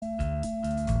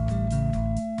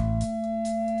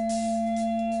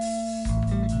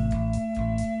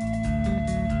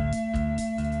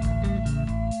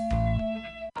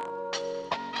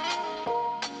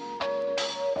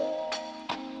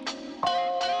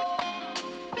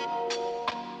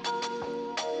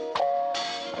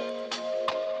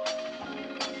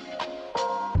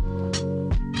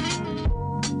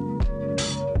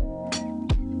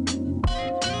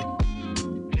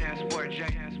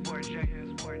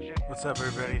What's up,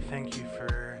 everybody? Thank you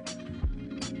for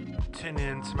tuning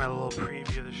in to my little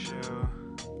preview of the show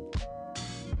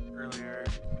earlier.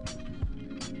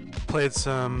 Played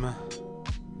some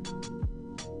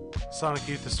Sonic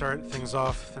Youth to start things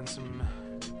off, then some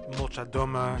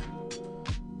Molchadoma,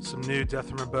 some new Death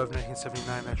from Above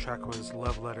 1979. That track was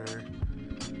Love Letter.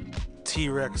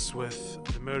 T-Rex with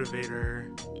The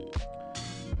Motivator.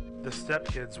 The Step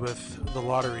Kids with The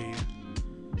Lottery.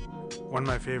 One of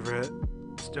my favorite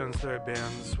Stones Throw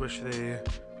bands. Wish they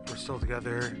were still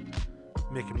together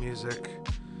making music.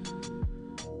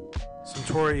 Some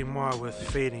Tori Moi with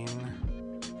Fading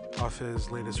off his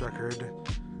latest record.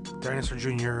 Dinosaur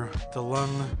Jr. The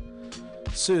Lung.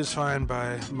 Sue's Fine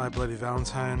by My Bloody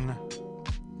Valentine.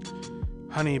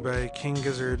 Honey by King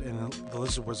Gizzard and the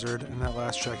Lizard Wizard. And that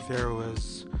last track there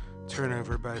was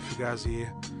Turnover by Fugazi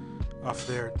off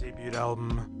their debut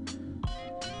album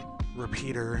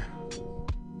Repeater.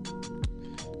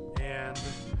 And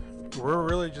we're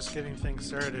really just getting things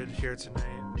started here tonight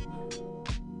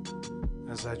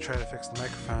as I try to fix the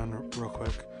microphone real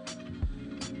quick.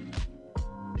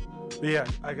 But yeah,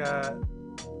 I got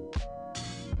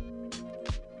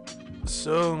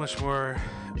so much more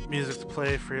music to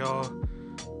play for y'all.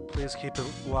 Please keep it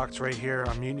locked right here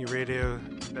on Mutiny Radio,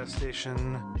 the best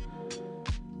station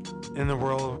in the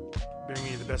world,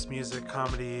 bringing you the best music,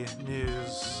 comedy,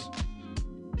 news,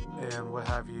 and what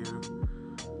have you,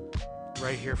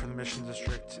 right here from the Mission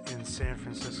District in San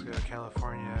Francisco,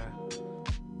 California.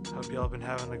 Hope y'all been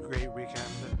having a great weekend.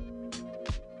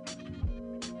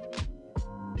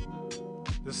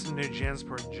 This is new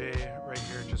Jansport J right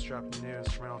here, just dropped a new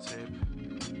instrumental tape.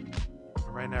 And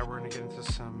right now we're going to get into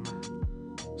some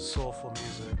soulful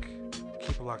music.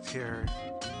 Keep it locked here.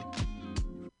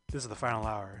 This is the final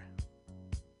hour.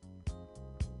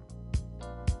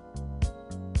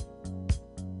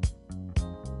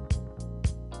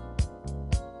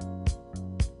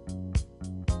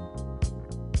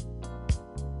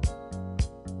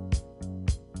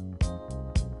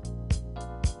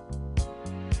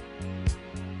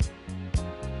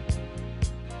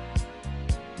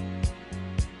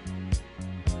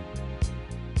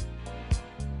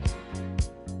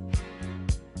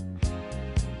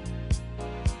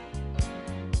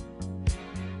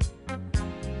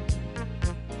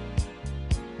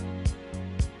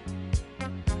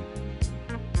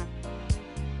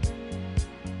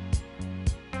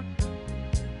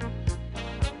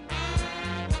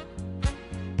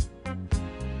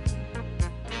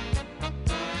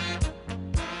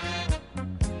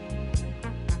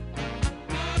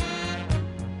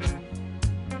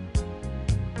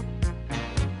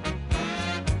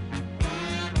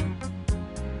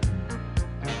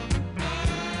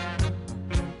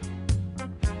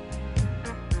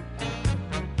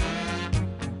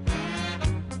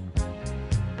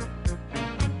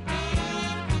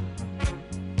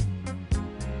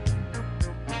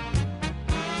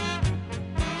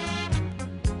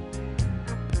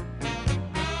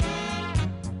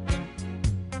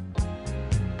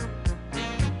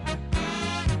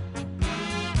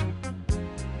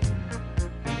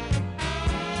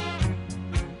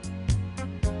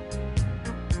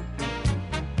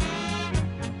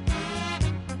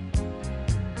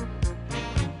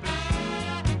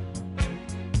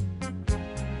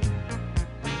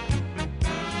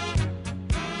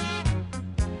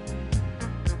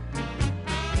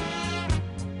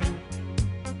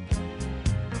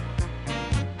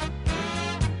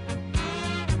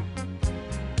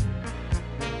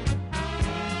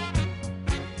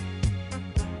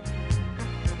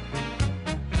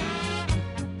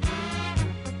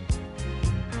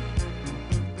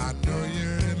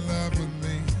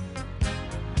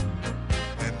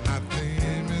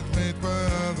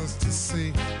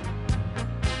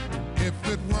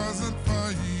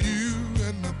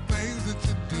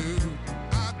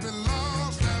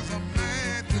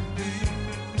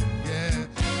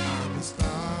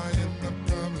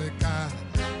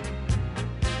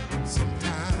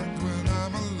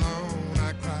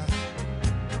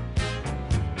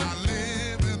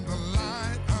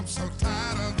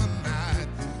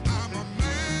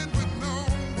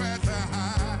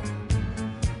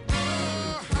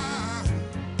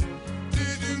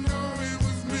 Did you know it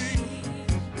was me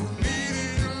who needed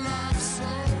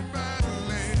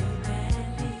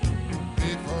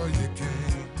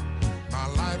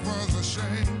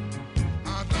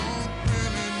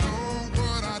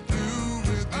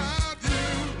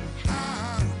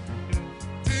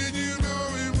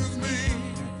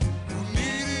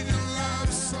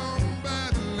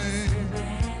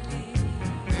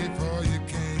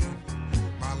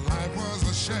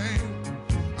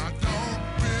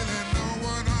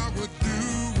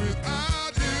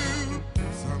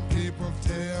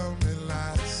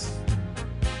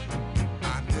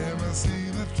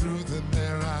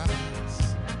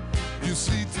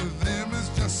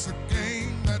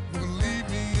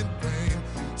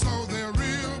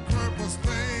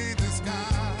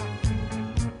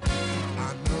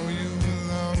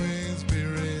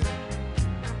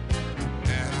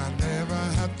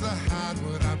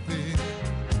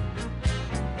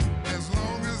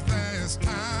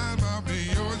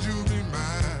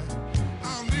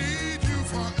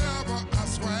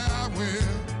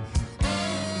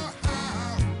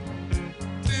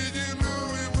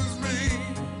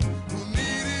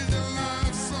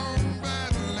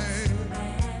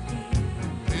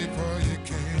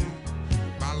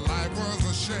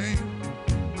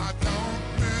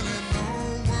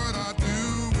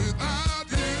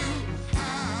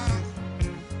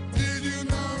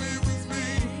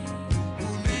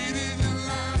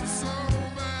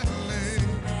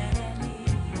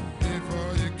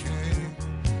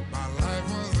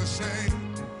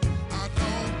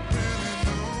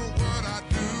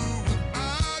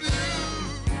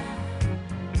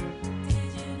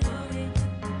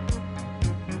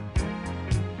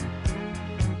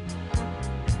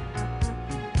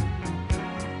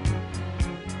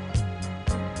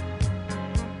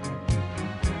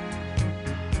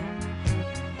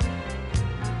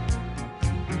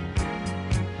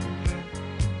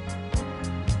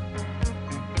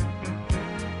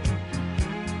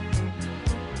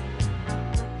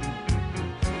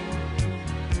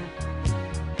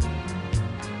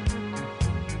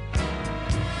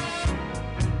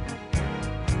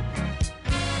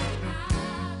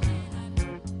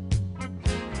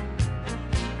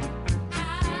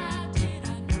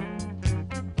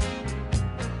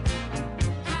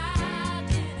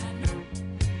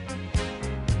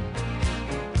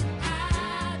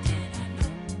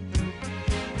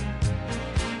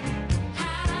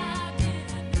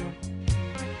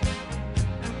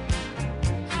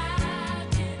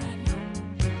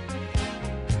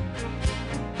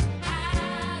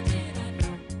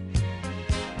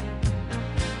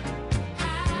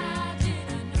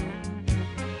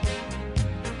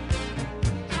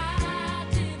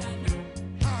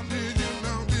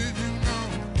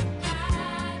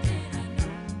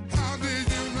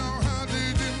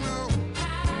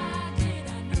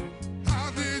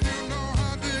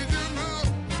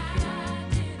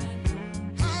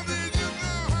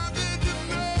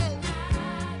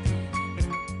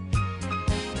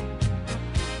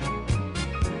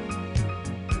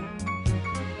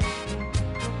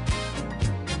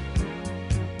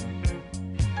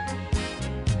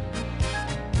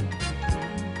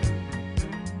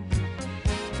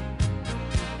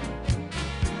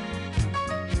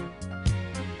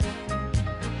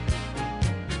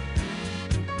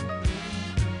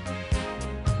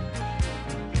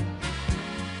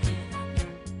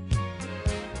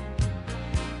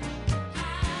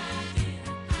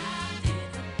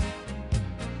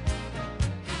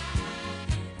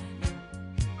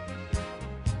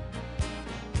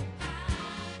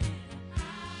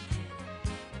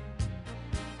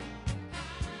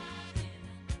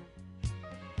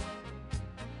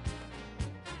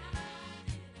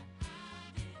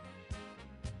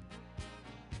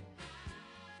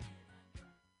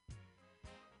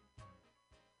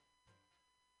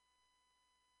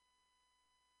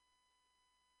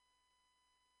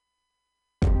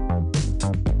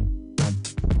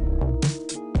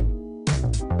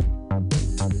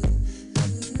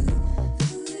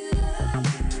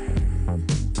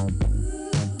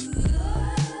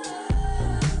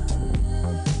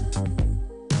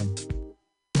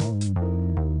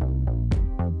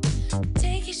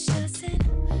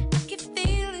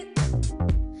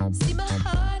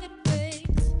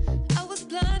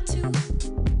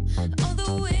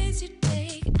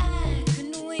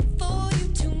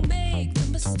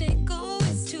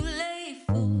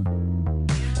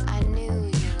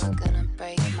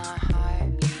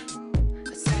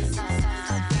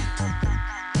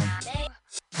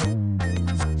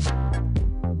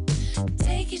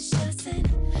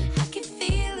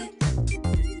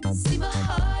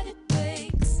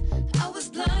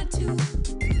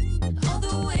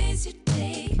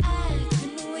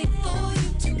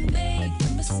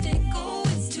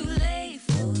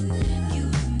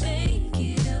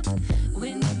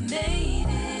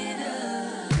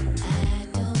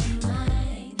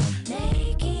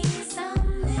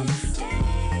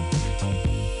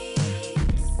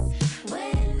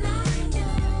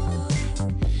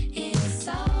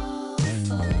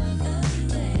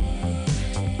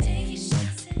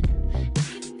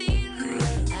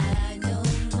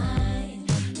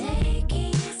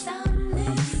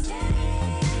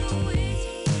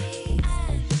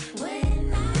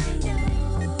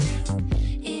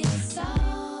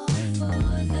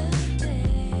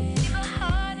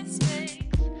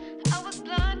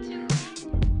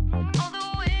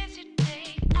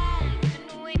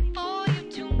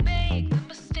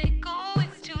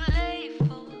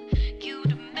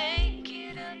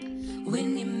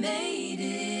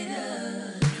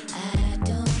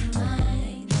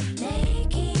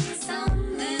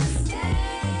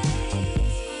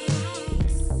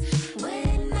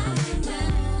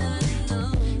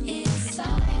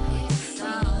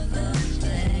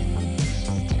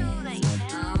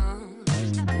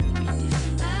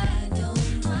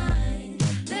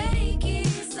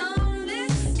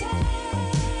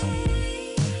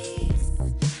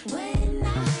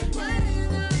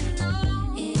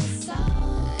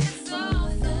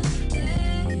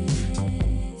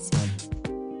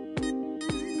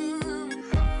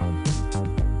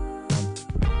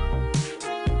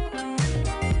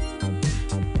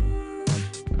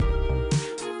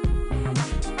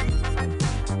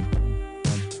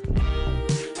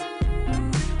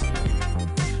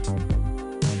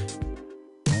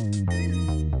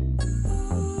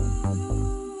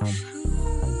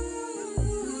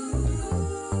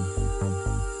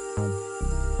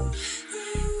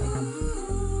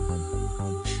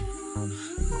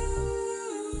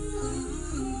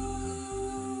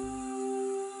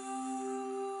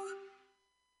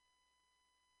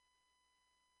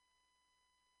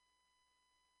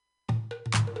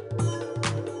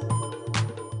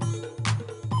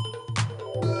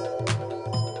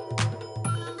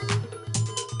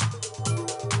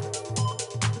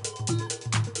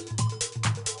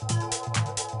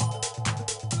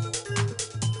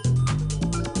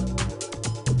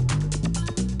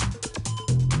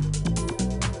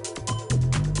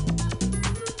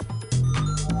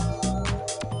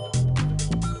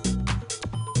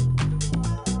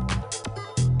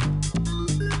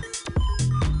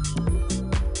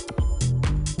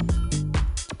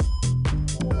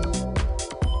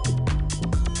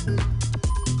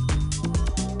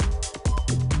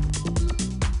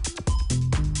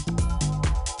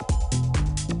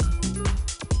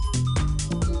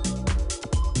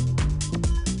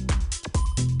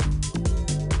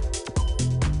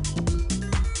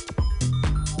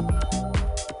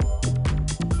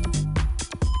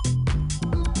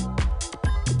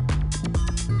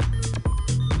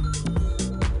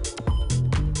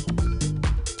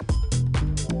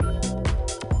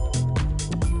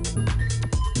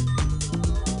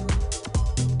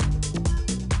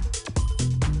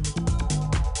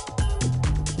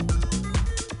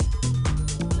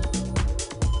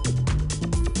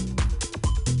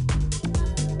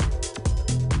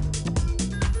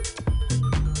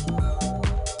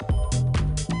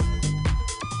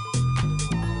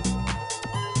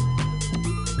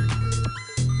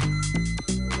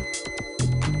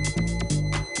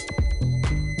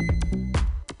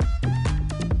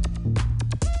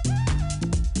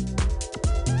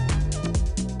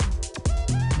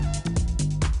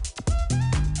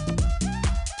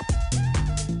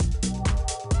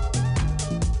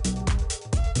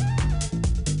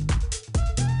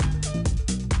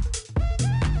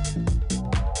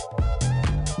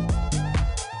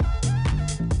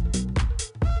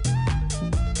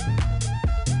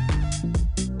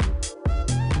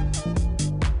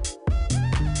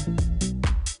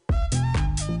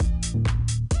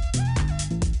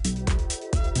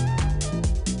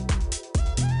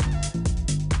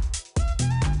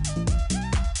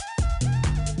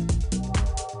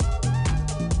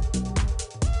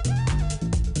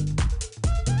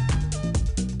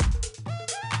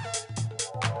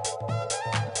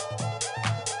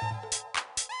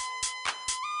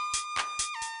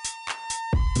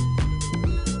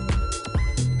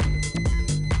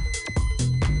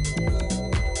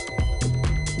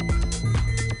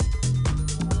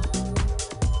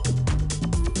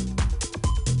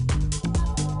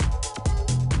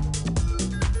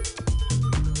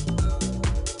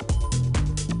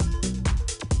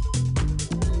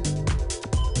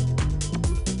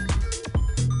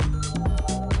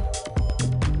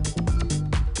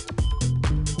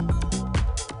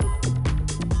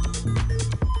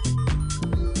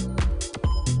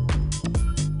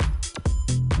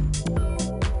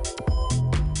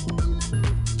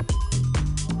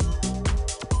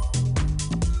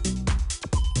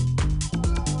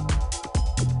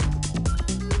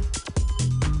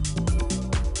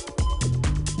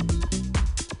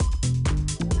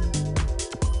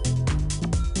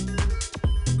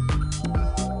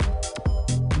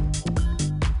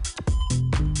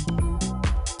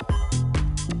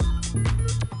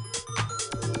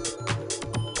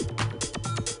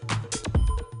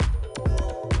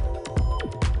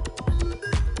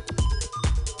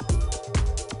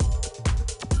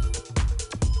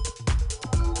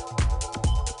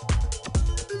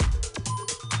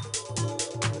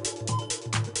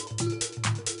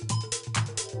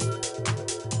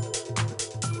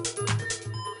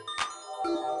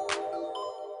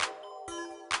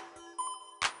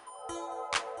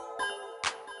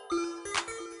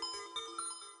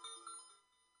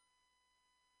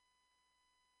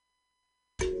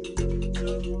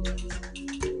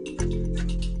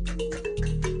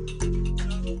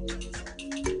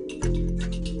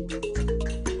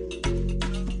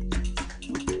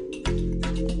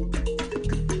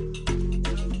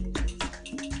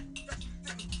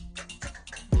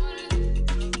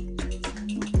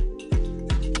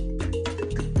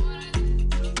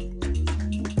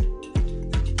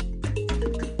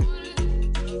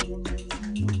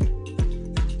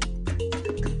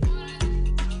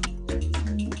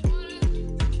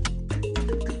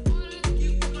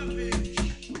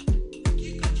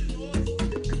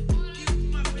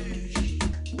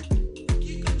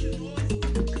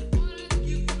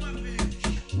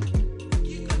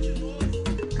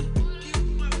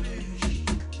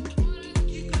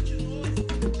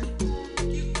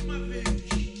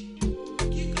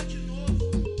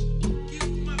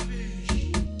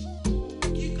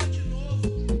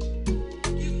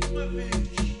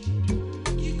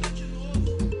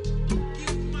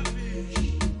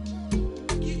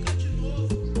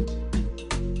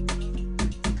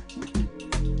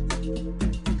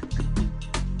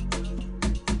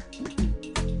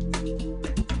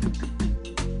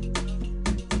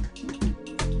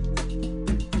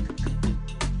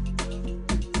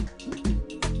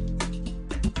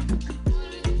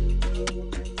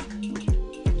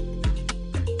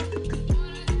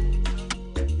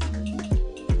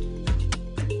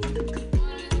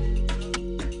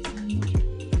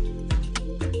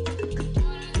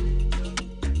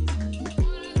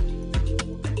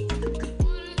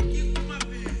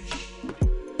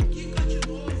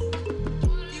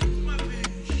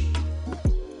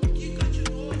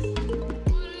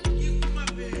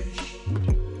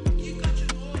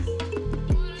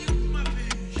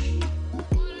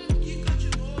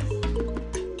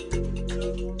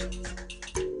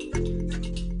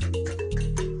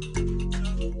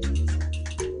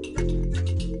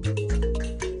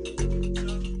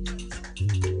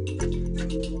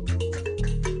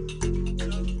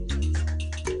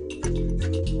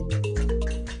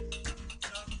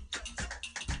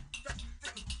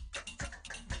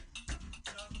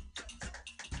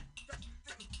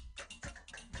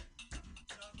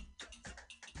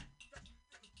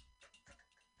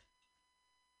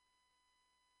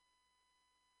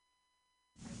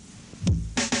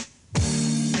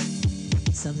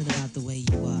Something about the way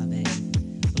you are, baby.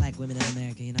 Black women in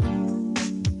America, you know.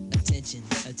 Attention,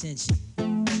 attention.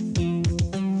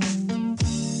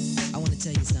 I want to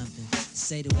tell you something.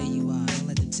 Say the way you are. Don't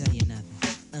let them tell you nothing.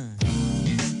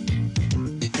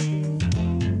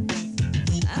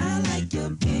 I like your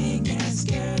big ass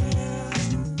girl.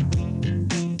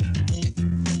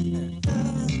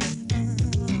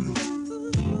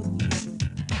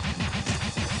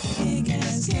 Big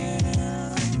ass girl.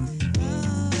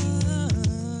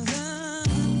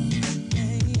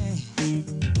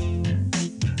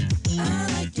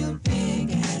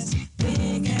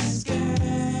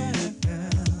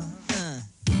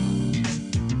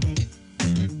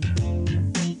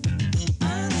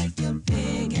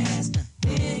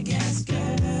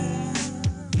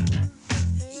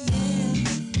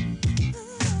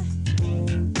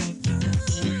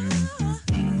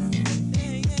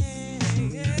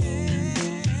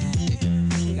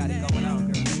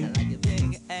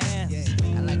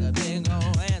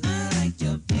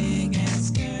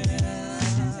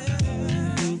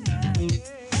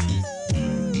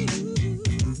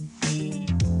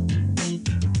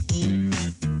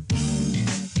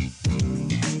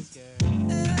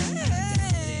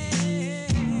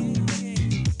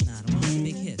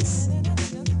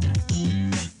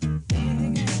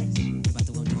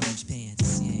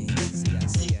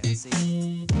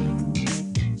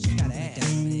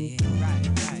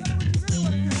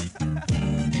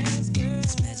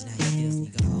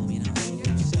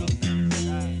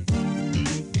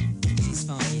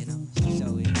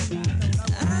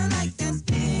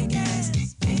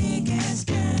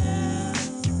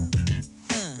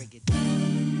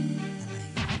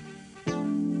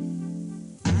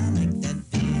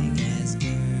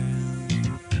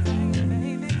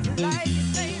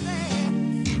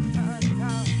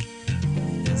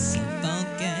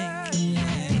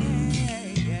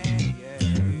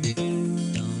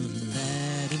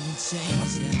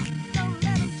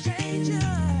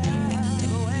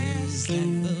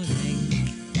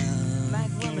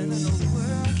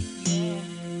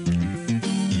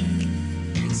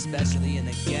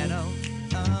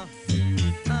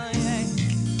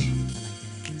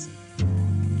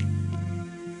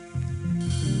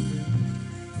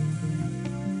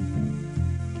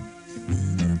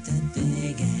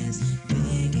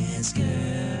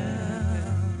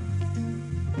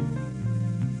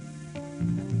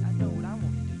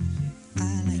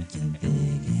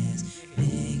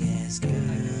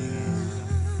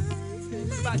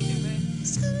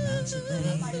 Something about you,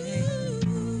 baby.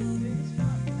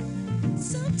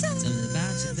 Something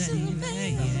about you,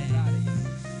 baby.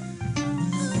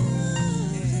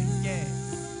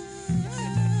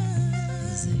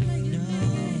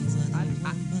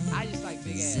 I just like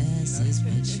big ass. Possesses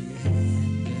what you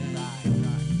have, girl.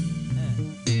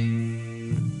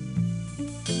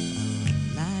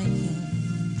 Like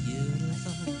your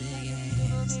beautiful big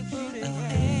ass.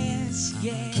 Ass,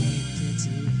 yeah. I'm addicted to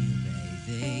you,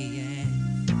 baby, yeah.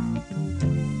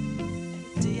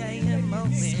 D.A.M.O.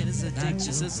 man is addicted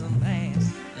to some ass.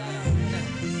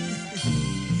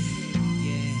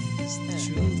 Yeah, it's the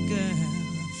truth, girl.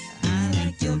 I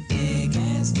like your big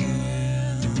ass, girl.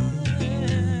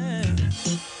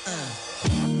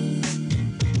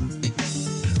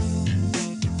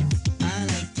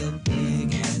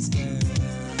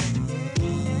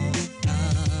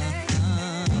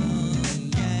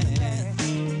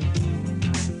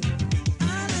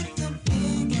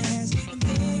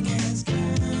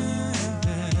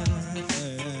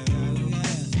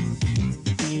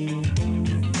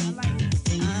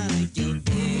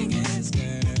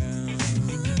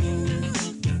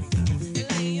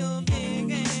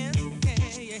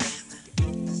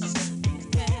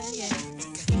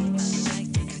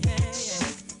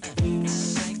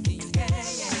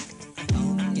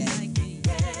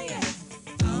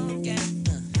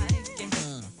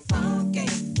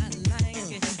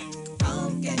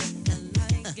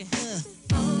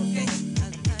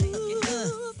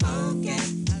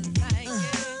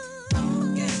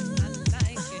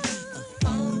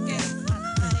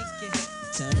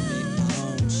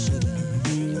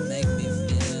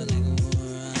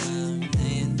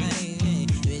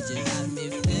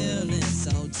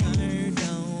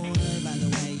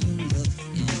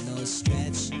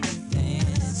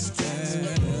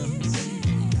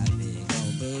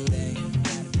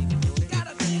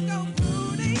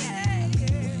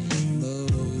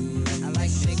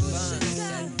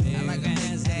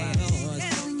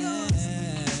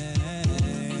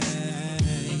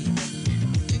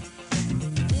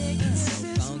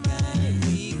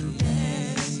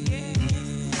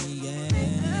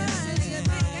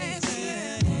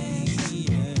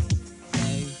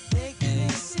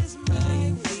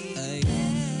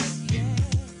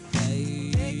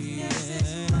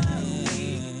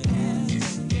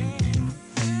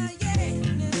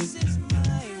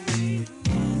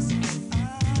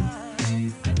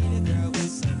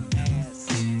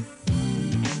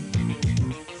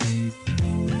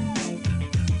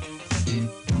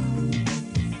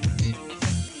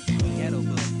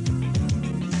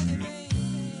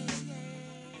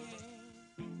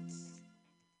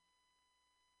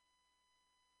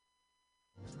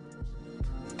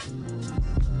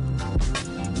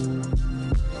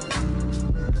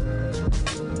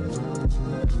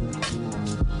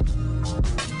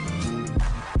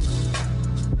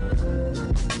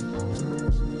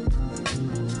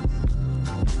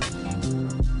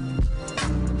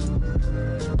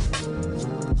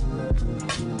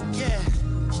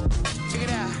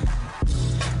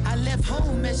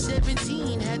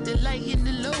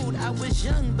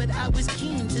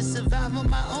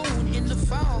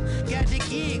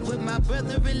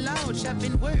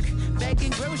 Chopping work,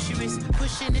 bagging groceries,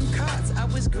 pushing in carts. I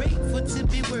was grateful to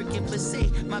be working, but say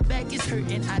my back is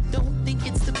hurting. I don't think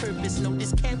it's the purpose. No,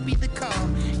 this can't be the call.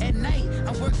 At night,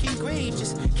 I'm working grave,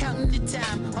 just counting the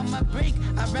time. On my break,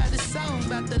 I write a song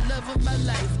about the love of my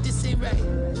life. This ain't right.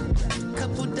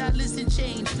 Couple dollars and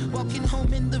change, walking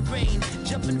home in the rain,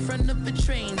 jump in front of a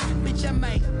train. Bitch, I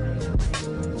might.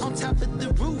 On top of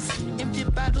the roof, empty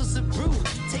bottles of brew.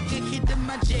 Take a hit of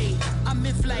my J, I'm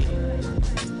in flight.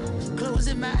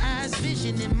 Closing my eyes,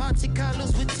 vision in Monte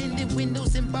Carlos with tinted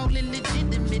windows and ballin'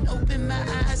 legitimate. Open my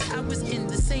eyes, I was in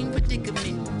the same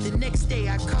predicament. The next day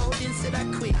I called and said I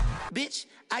quit. Bitch,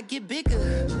 I get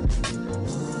bigger.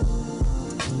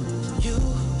 You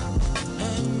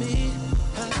and me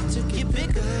have to get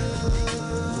bigger.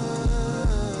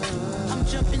 I'm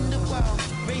jumping the wall,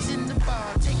 raising the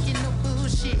bar, taking no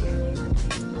bullshit.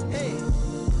 Hey,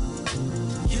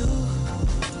 you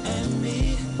and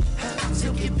me have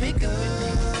to get bigger.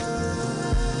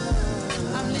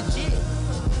 I'm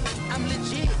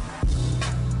legit.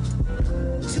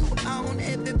 Two on,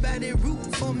 everybody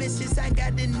root for me since I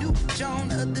got the new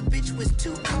John. Other bitch was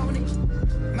too corny.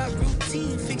 My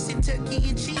routine fixing turkey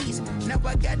and cheese. Now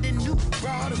I got the new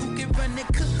broad who can run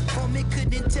and cook for me.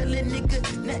 Couldn't tell a nigga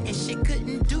nothing she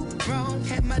couldn't do wrong.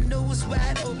 Had my nose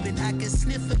wide open, I could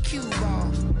sniff a cue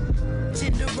ball.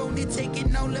 Tenderoni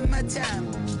taking all of my time.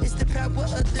 It's the power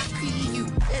of the PU.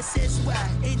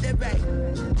 SSY, ain't that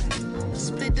right?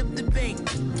 Split up the bank,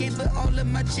 gave her all of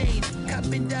my change,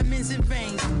 copping diamonds and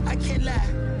rings. I can't lie.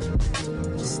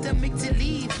 Stomach to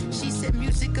leave, she said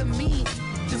music of me.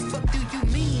 The fuck do you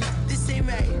mean? This ain't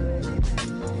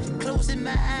right. Closing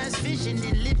my eyes,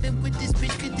 visioning, living with this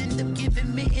bitch could end up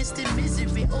giving me instant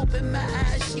misery. Open my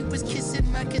eyes, she was kissing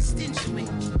my constituent.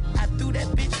 I threw that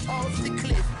bitch off the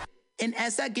cliff, and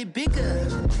as I get bigger,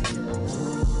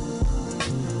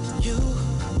 you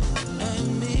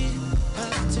and me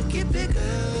have to get bigger.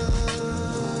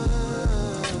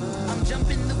 I'm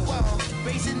jumping the wall,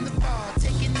 raising the bar,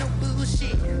 taking no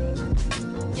bullshit.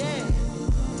 Yeah.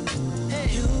 Hey.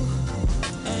 You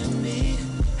and me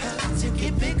have to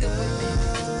get bigger.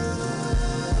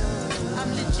 I'm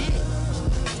legit.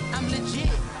 I'm legit.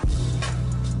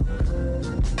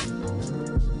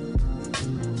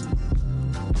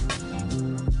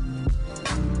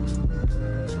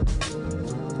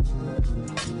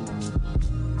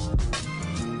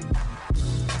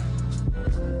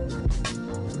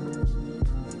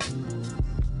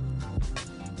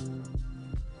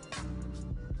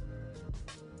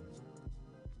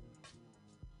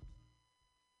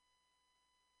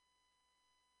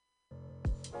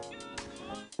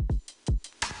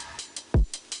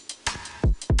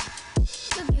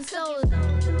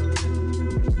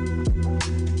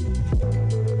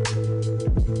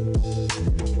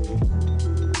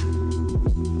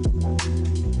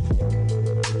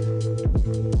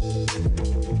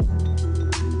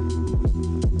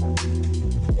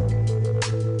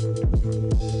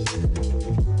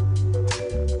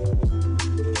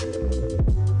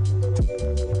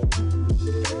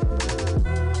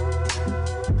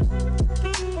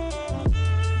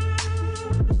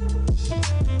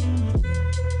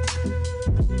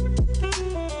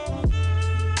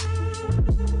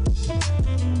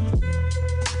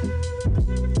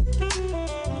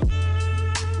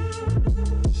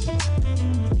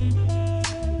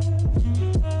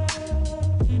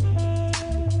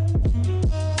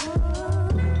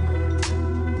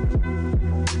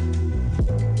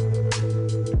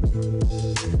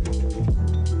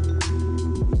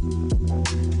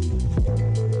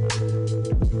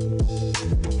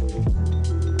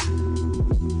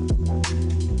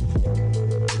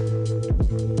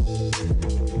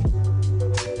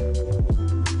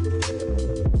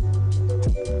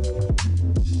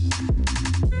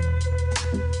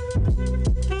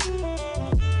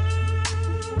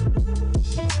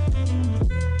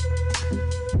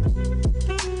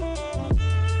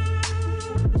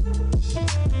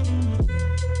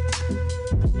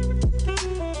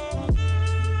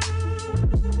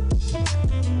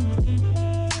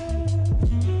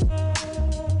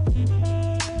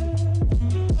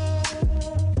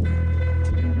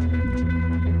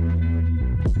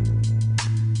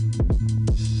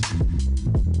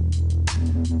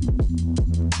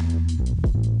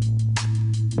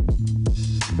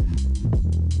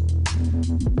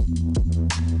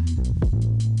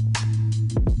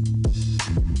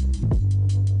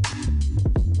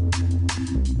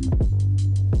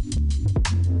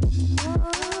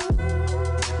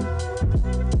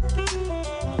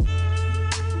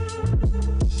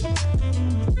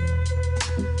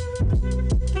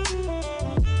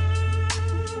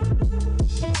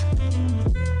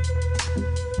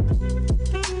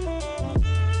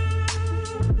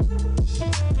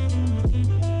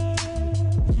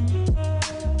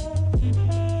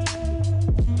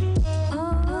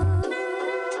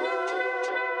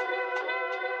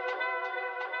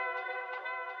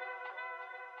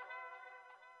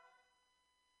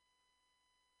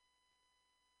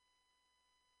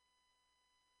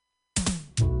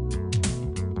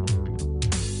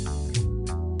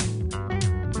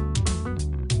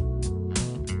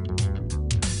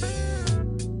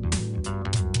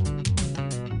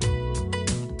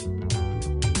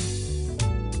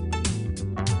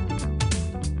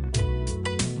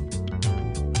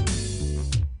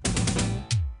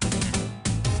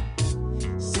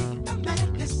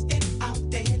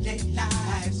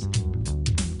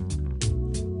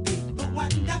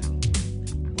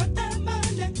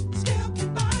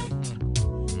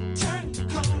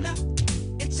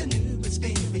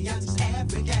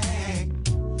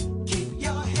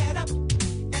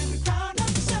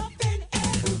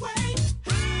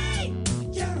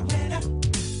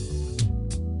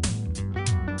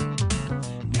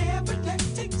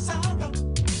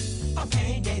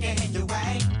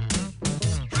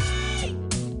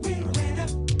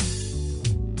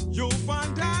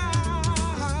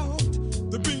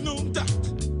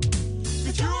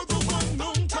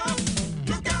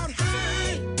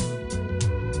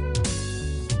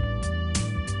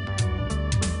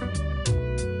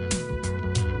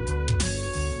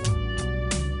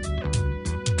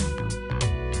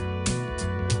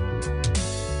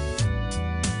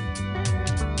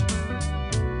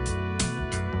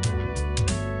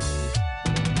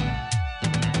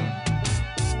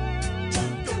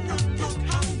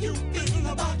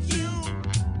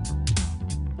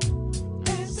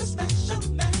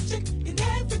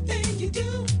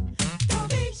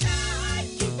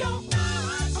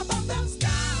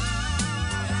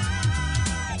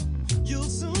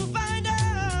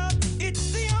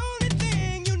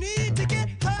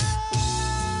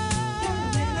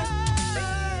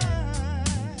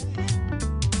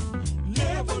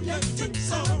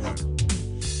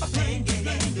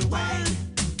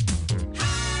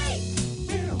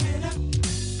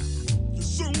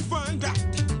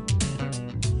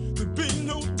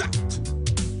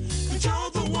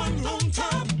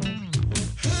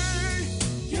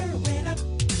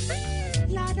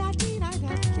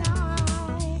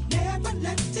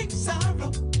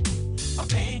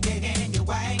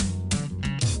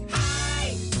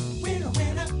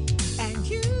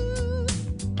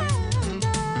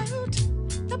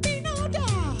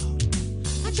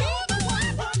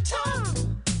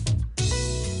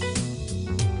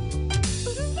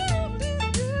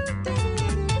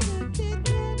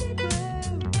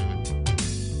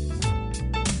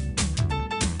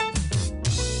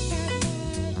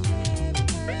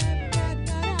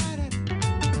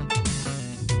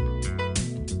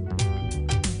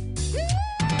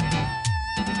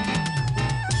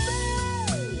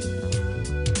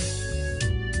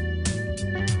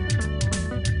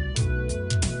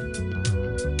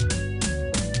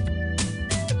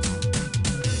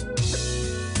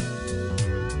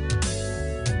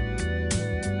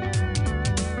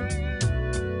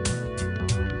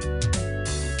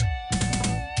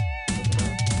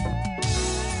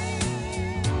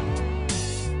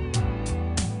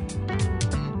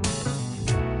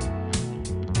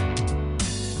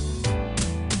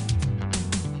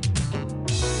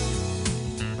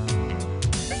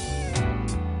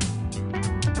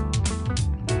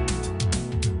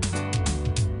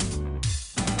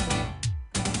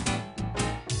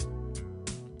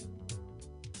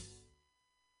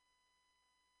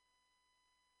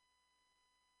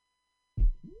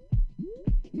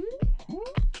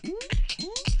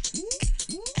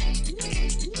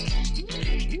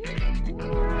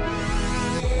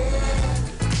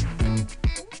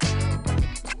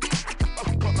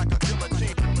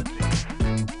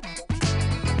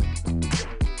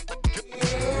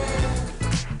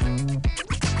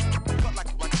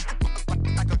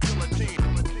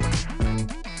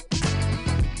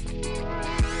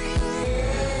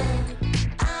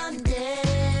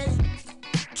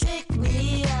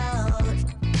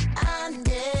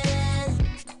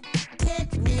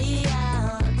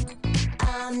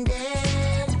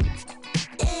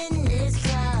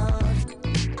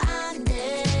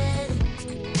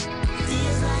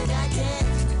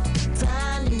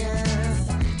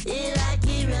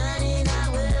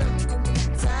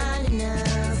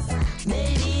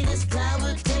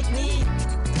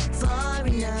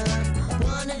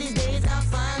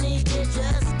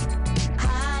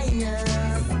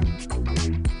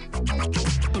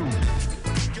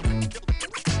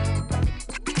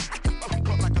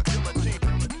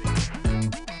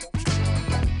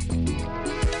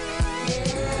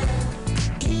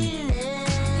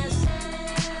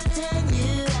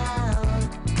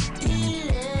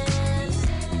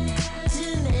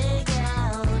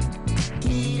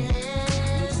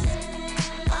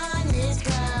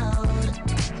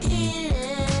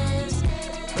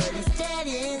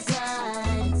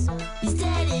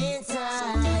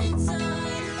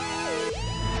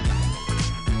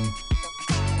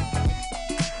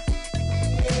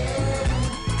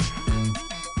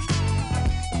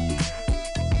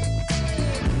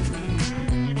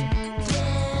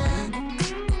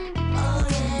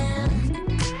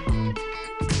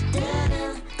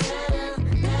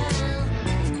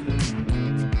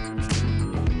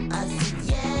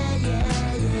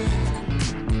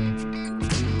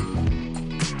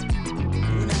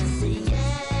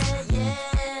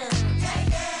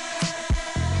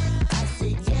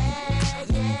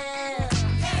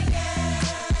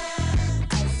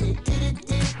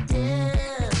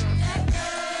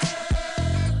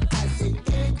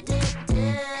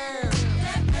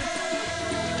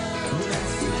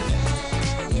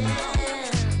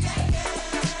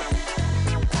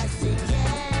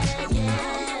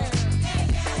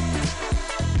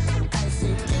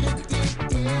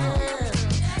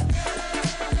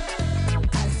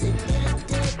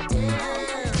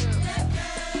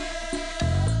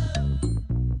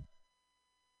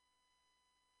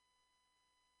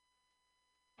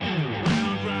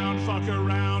 fuck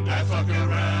around, I fuck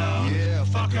around. Yeah,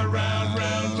 fuck around,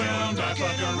 round, round, I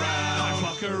fuck around. I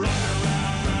fuck around,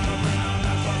 round, round, round,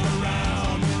 I fuck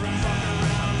around. Fuck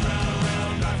around, round,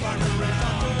 round, I fuck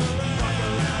around. Fuck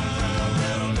around, round,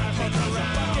 round, I fuck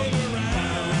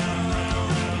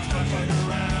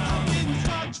around. I'm getting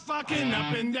fucked, fucking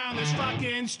up and down this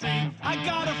fucking street. I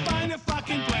gotta find a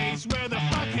fucking place where the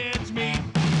fuckheads meet.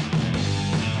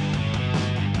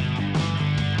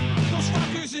 Those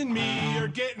fuckers and me are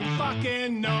getting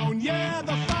fucking known. Yeah,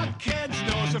 the fuckheads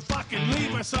know, so fucking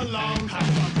leave us alone. I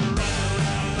fuck around,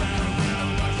 round, round,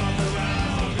 round, I fuck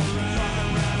around. Fuck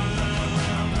around, round, round,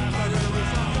 round, I fuck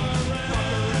around. Fuck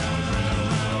around, round,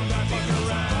 round, I fuck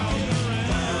around.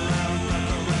 Fuck around,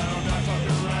 round, round, I fuck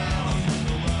around.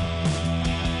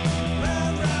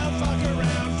 Round, round, fuck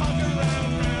around, round, round,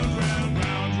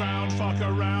 round, fuck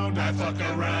around, I fuck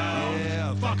around.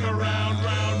 Yeah, fuck around,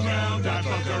 round, round, I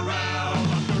fuck around.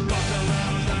 Fuck around, round, round, I fuck around. Fuck around,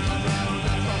 round, round, I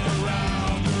fuck around. Fuck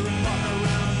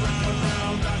around, round, round, I fuck around. Fuck around, round, round, I fuck around. Fuck around, round, round, I fuck around. Fuck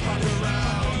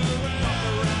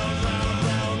around, round,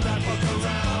 round, I fuck around. Fuck around, round, round, I fuck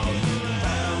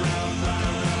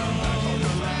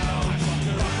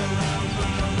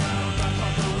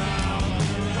around. Fuck around, round,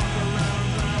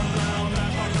 round, I fuck around. Fuck around, round, round, I fuck around. Fuck around, round, round, I fuck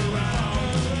around.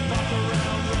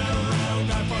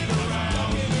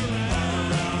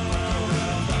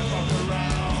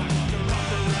 Fuck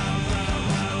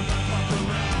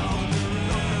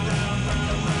around, round,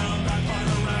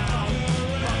 round,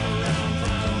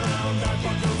 I fuck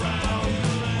around. Fuck around,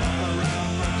 round, round, I fuck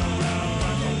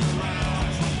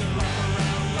around.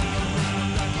 Fuck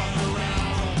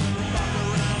around, round, round, I fuck around.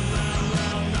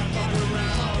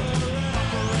 Fuck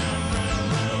around,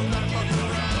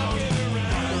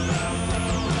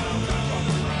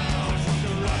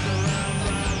 round, round, I fuck around. Fuck around, round, round, I fuck around. Fuck around, round, round, I fuck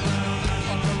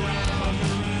around.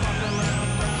 Fuck around, round, round, I fuck around. Fuck around, round, round,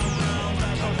 I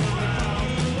fuck around.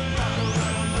 Fuck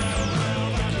around, round, round, I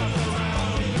fuck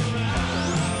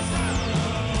around.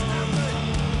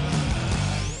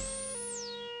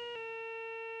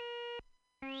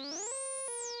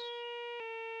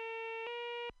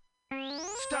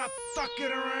 Stop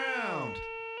fucking around.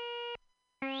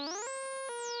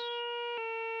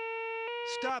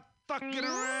 Stop fucking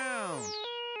around.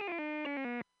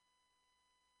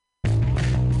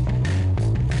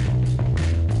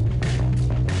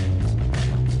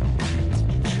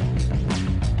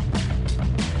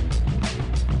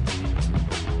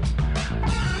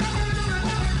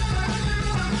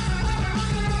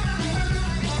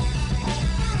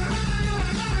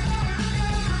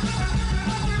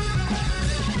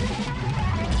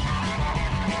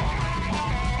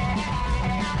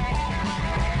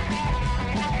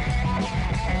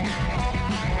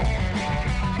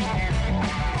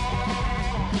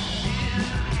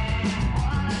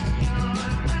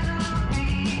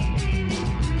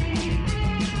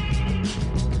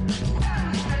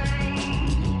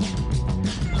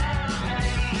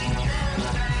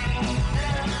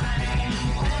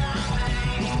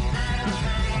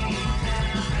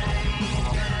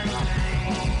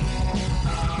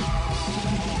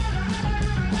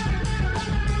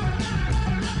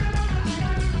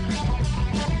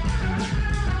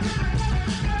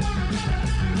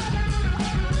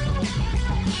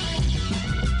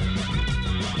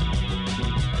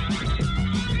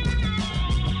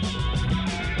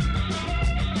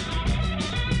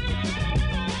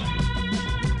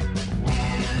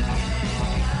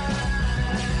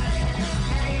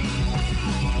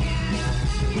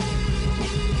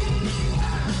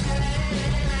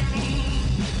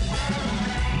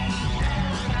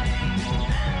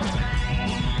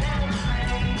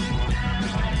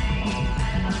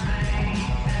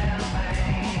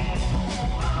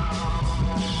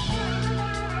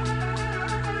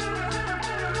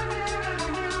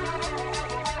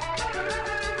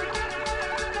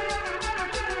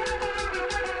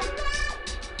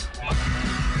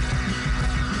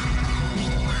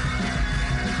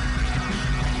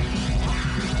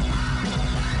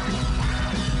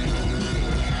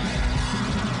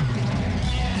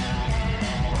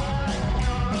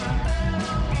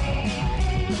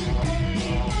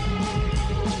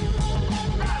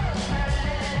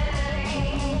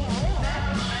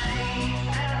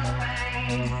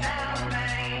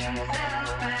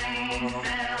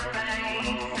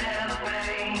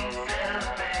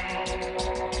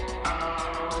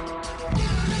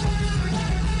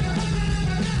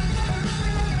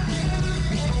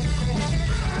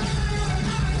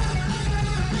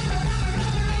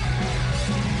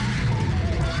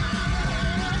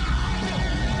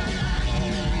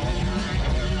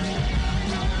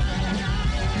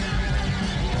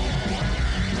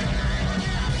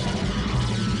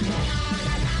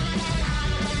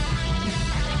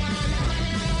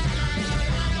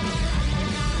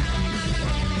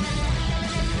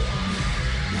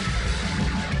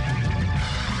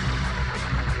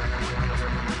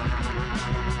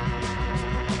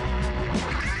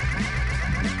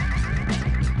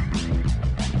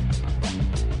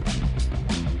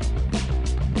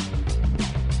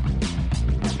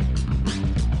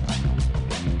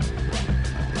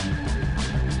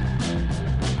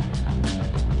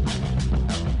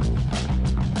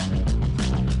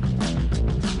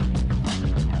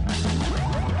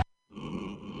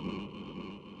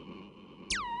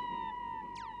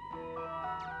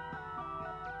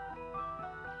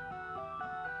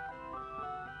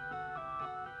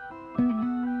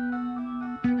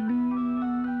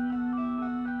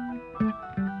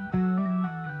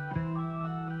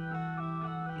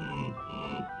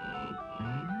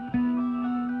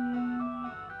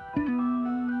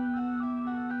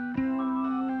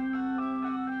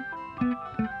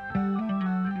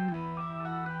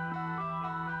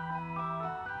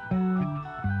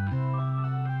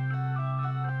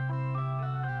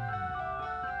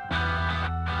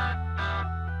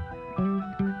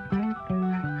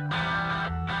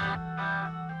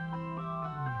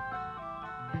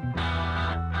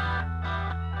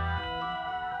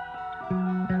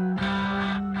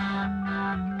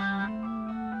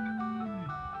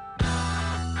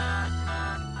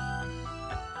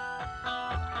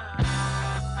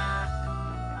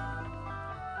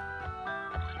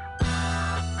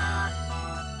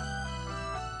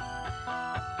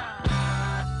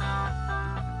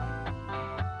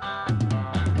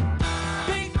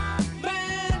 Big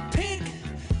man, pig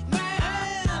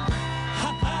man,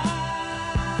 ha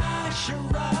ha,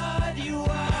 charade you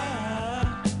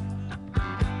are.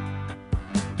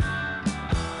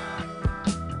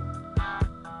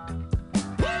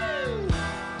 Woo!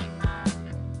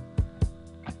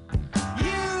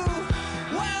 You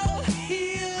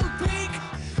well-heeled pig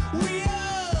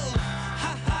wheel,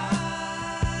 ha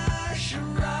ha,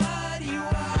 charade you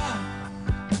are.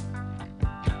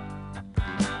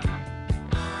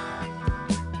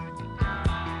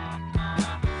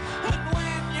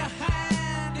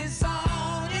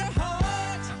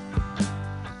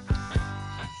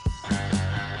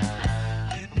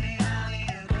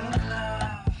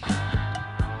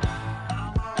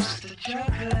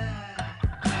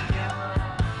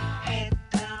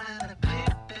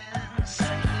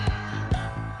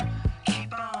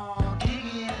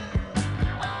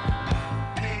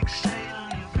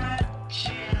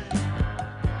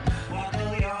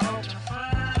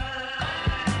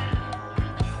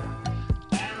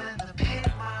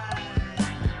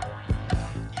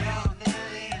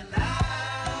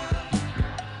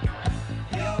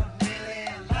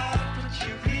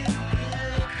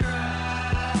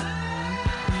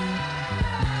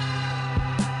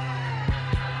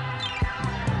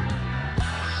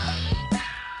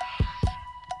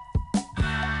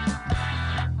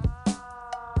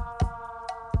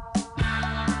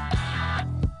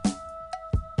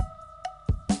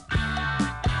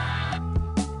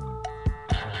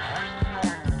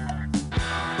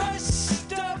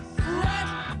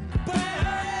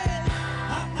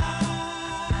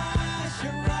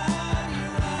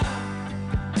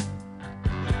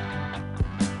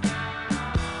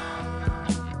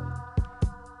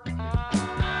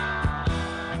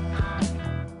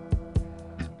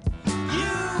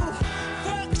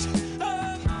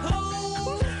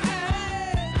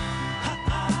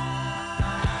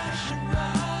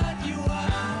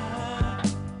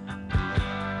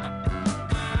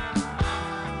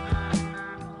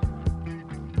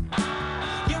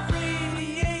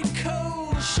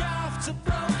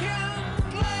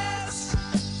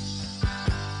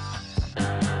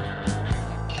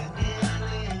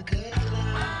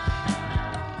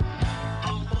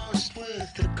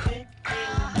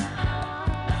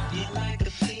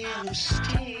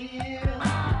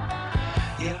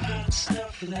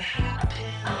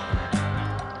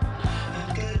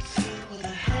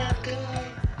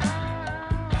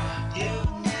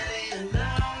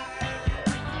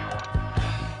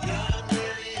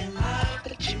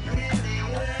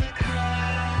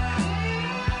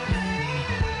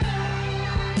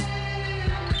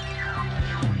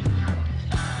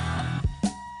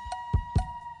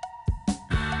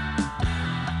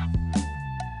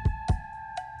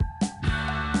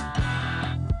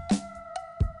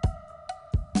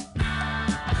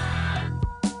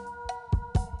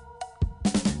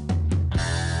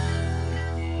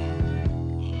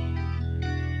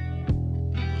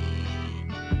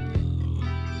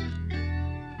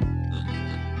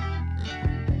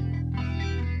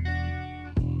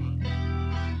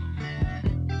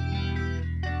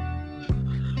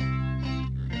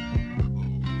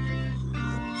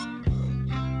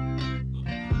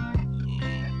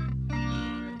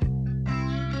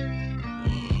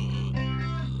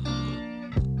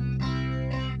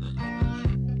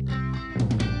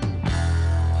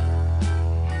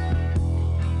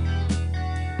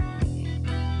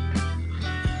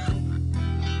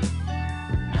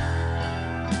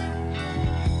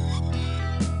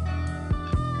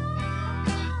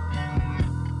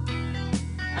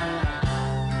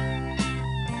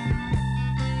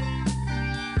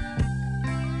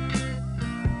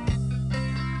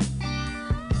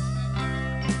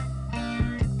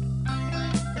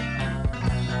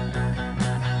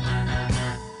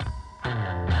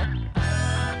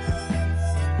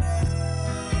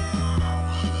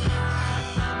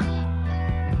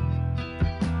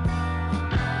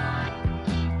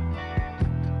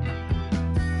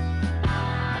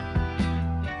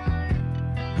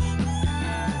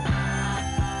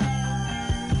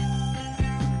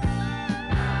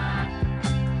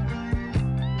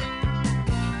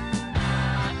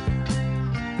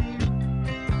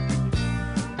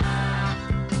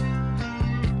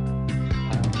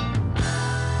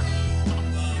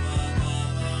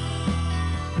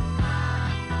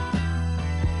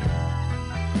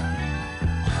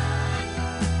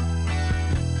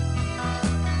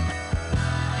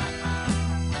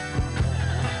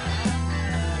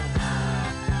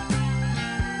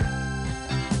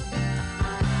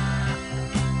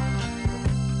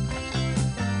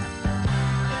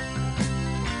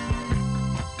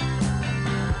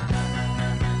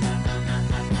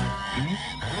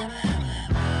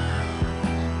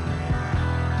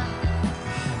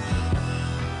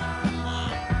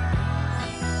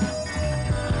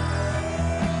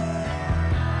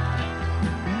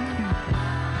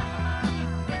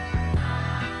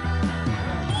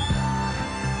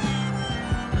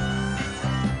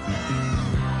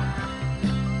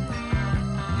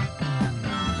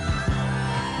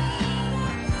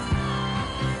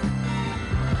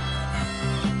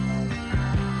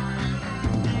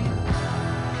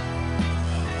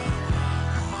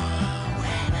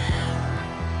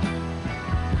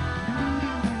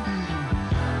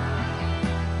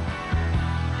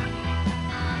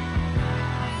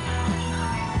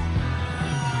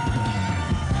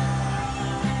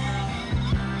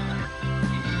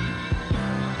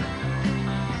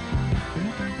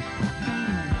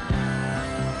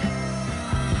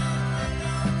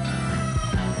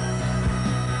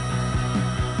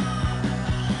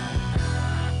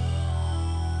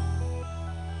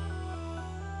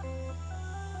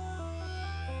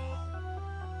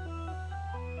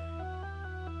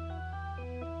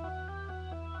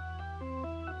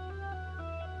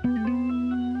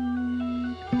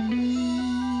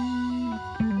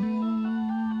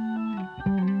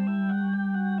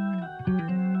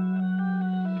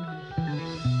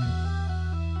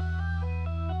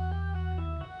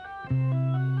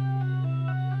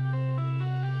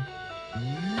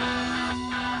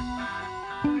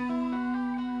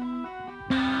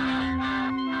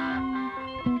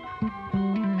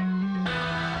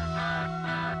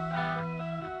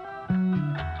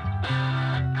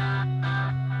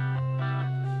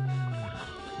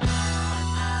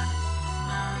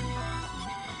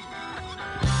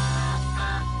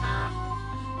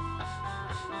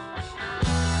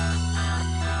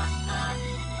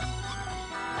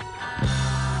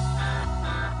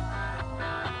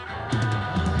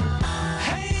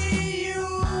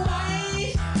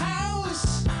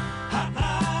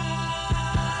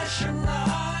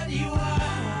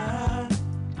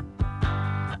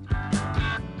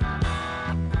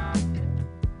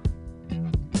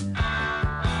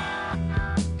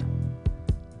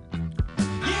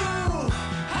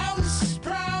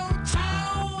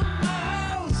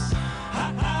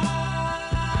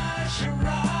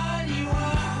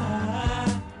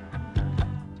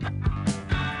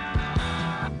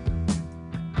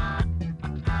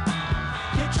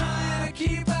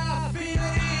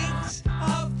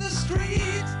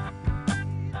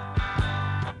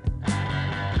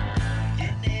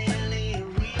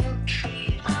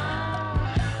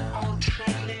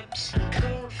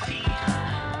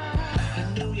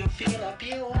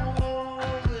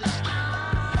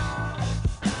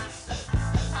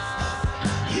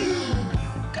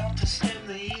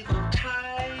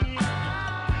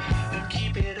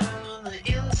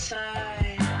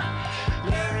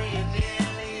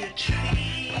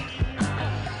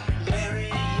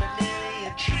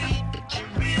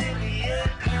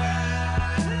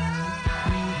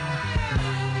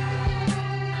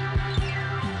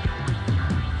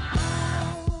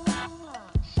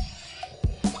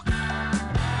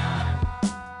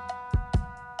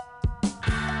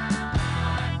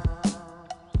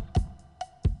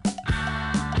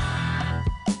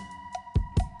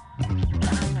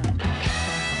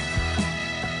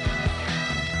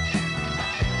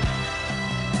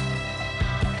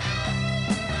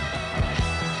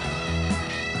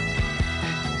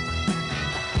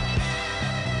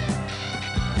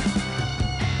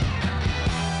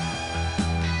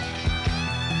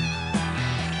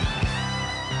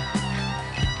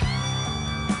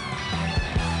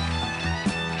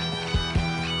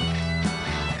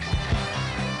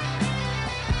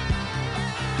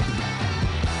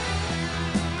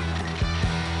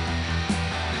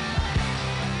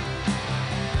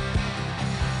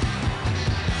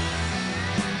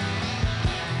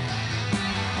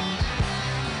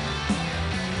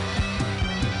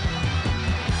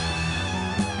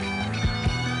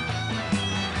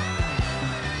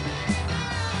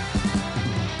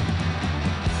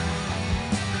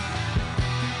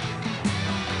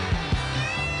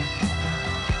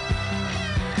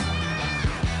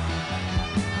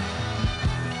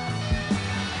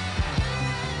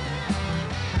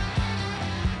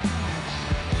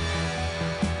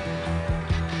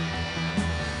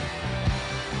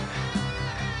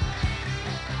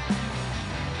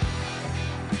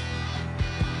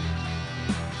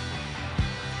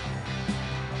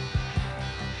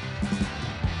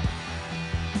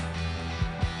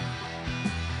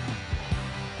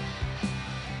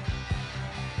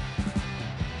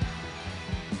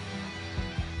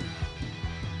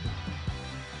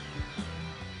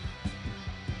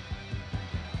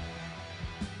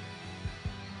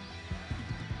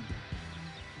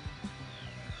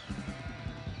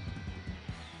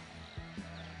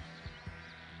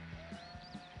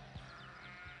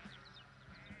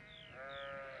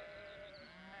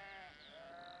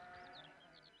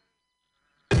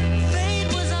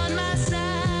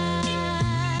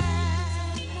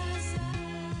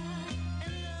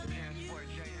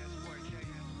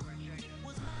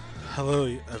 Hello,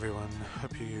 everyone.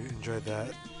 Hope you enjoyed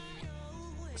that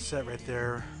set right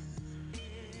there.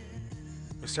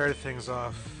 We started things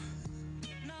off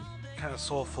kind of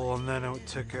soulful, and then it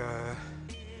took a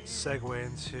segue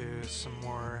into some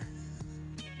more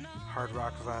hard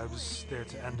rock vibes there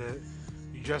to end it.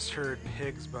 You just heard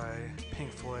Pigs by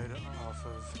Pink Floyd off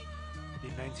of the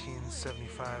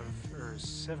 1975 or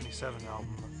 77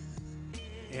 album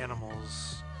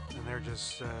Animals, and they're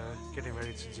just getting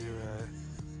ready to do a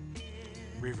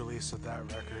re-release of that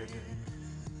record.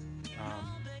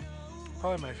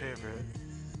 Probably my favorite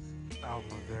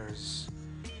album of theirs,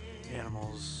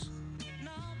 Animals.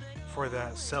 For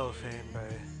that, Cellophane by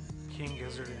King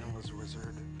Gizzard and Lizard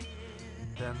Wizard.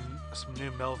 Then some new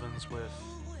Melvins with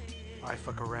I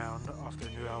Fuck Around off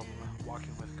their new album,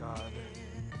 Walking with God,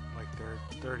 like their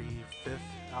 35th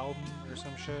album or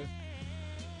some shit.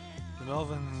 The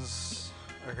Melvins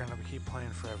are gonna keep playing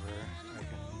forever, I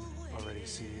can already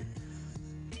see.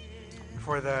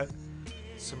 Before that,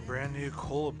 some brand new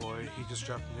Cola Boy. He just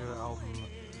dropped a new album,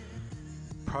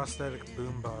 Prosthetic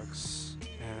Boombox,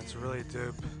 and it's a really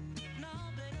dope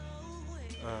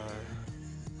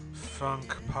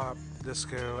funk, pop,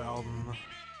 disco album.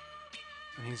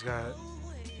 And he's got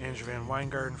Andrew Van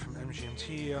Weingarten from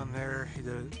MGMT on there. He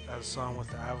did a song with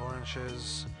the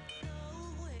Avalanches.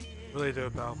 Really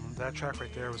dope album. That track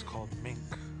right there was called Mink.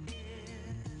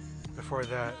 Before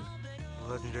that,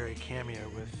 the legendary cameo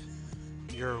with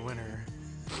You're a Winner.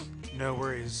 No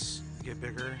Worries, Get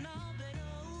Bigger.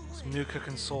 Some new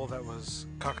Cookin' Soul, that was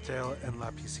Cocktail and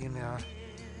La Piscina.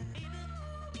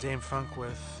 Dame Funk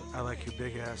with I Like You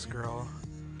Big Ass Girl.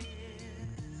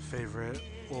 Favorite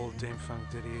old Dame Funk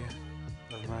ditty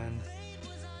of mine.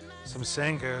 Some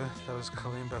Sanga, that was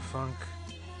Kalimba Funk.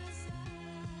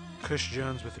 Kush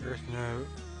Jones with Earth Note.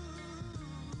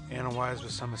 Anna Wise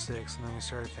with Some Mistakes, and then we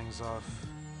started things off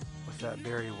with that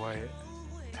Barry White,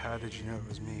 How Did You Know It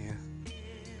Was Me?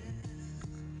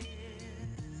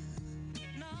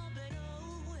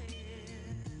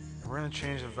 We're gonna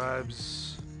change the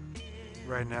vibes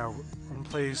right now. We're gonna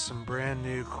play some brand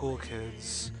new Cool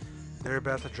Kids. They're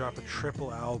about to drop a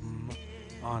triple album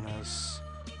on us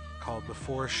called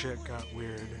Before Shit Got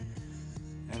Weird.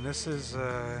 And this is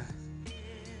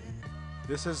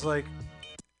like,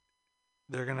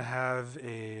 they're gonna have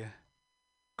a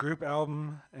group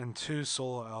album and 2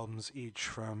 solo albums each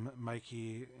from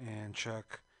Mikey and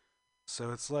Chuck.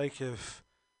 So it's like if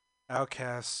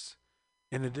Outkast,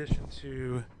 in addition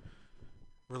to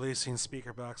releasing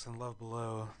Speakerbox and Love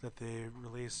Below, that they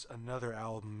released another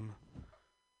album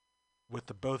with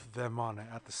the both of them on it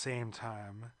at the same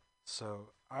time.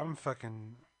 So I'm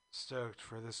fucking stoked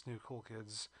for this new Cool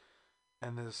Kids.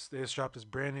 And they just dropped this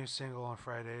brand new single on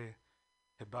Friday,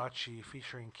 Hibachi,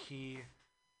 featuring Key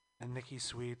and Nikki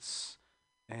Sweets.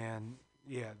 And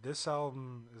yeah, this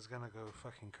album is gonna go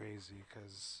fucking crazy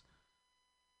because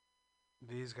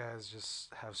these guys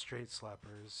just have straight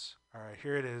slappers. Alright,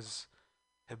 here it is.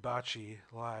 Hibachi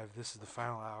live. This is the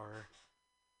final hour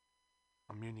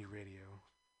on MutinyRadio.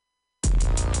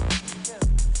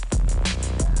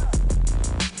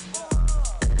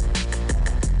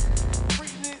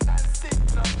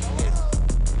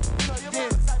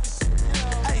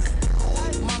 Hey,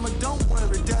 mama, don't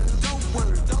worry, daddy, don't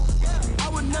worry. I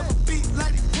would never be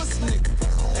like a pussy nigga.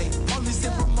 Hey, all these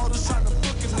promoters trying to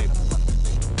book a nigga.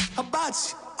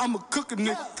 Hibachi, I'm a cooker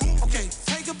nigga. Okay,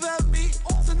 take a bad beat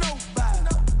to nobody.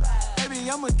 Baby,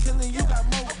 I'm a killer, you got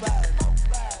more bad.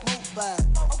 More bad.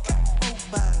 More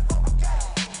bad.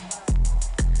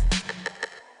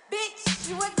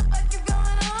 Bitch, what the fuck is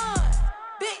going on?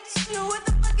 Bitch, what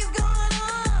the fuck is going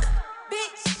on?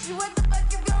 Bitch, what the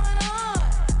fuck is going on?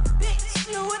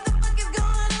 Bitch, what the fuck is going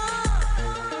on?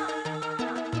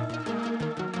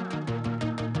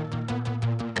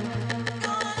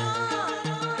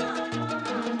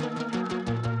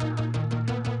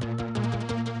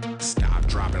 Stop,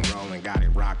 dropping, rolling, got it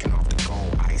rocking off the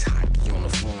gold. Ice hockey on the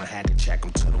floor, I had to check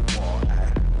him to the wall.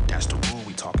 That's the rule,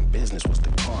 we talking business, what's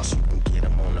the cost? You can get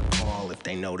them on the call if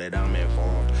they know that I'm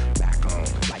involved. Back on,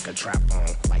 like a trap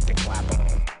on, like the clap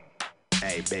on.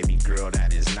 Hey, baby girl,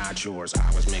 that is not yours.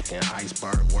 I was making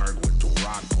iceberg work with the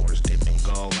rock pours. Dipping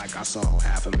gold like I saw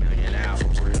 500,000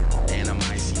 albums. And I'm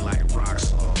icy like rock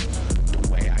salt. The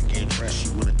way I get dressed,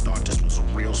 you would've thought this was a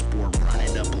real sport. Run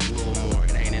it up a little more,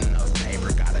 it ain't enough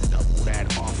paper. Gotta double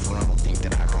that offer, I don't think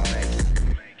that I can make it.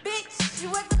 Bitch,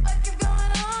 what the fuck is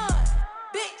going on?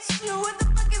 Bitch, what the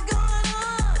fuck is going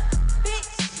on?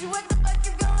 Bitch, what the fuck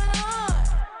is going on?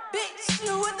 Bitch,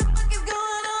 what the fuck is going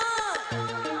on?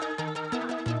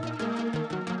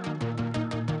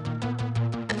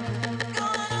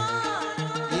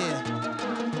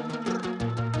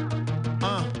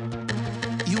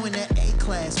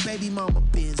 class, baby mama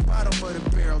Benz, bottom of the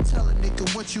barrel. Tell a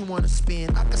nigga what you wanna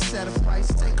spend. I can set a price,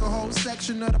 take a whole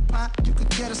section of the pot. You could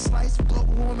get a slice.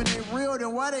 Global warming ain't real,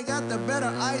 then why they got the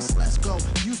better ice? Let's go.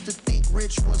 Used to think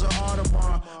rich was an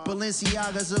Audemars.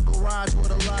 Balenciaga's a garage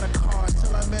with a lot of cars.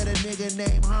 Till I met a nigga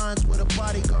named Hans with a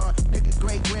bodyguard. Nigga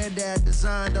great granddad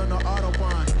designed on the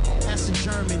Autobahn. That's in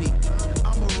Germany.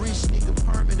 I'm a rich nigga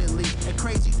permanently. And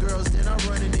crazy girls, then I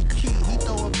run in the key. He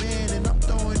throw a band and I'm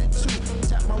throwing it too.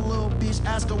 Tap my little bitch,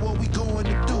 ask her what we going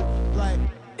to do. Like,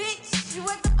 bitch,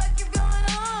 what the fuck is going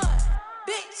on?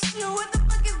 Bitch, what the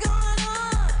fuck is going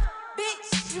on?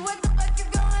 Bitch, what the fuck is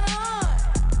going on?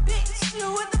 Bitch,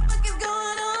 what the fuck is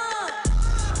going on?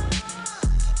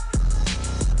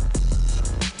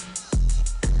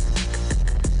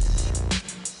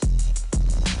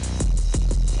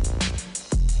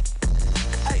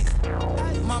 Hey,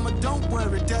 mama, don't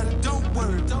worry, daddy, don't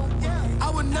worry. I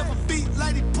would never beat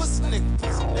lady pussy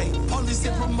nigga. Hey, police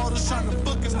and promoters trying to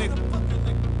book a nigga.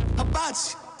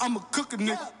 Hibachi, I'm a cooker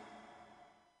nigga.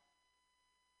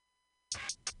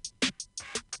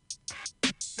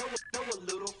 Know a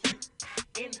little freak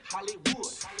in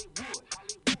Hollywood.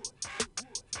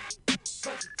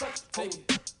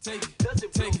 Take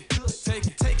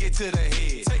it to the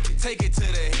head. Take it to the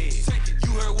head.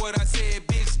 You heard what I said,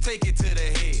 bitch. Take it to the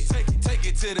head. Take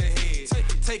it to the head.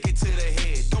 Take it to the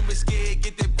head. Don't be scared.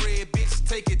 Get that bread, bitch.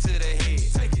 Take it to the head.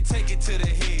 Take it to the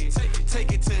head.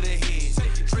 Take it to the head.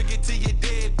 Drink it till you're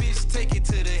dead, bitch. Take it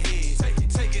to the head.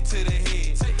 Take it to the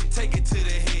head. Take it to the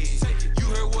head. You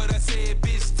heard what I said,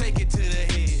 bitch. Take it to the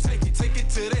head. Take it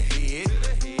to the head.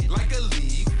 Like a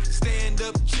league. Stand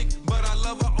up chick, but I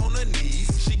love her on her knees.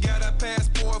 She got a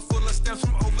passport full of stamps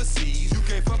from overseas. You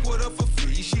can't fuck with her for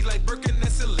free. She like Birkin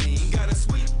and Celine. Got a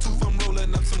sweet tooth, I'm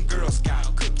rolling up some Girl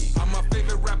Scout cookie. I'm my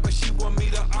favorite rapper, she want me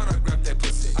to autograph that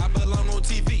pussy. I belong on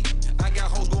TV, I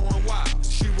got hoes going wild.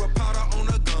 She rub powder on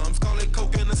her gums, call it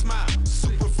coke and a smile.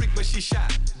 Super freak, but she shy,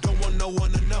 don't want no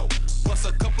one to know. Bust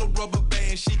a couple of rubber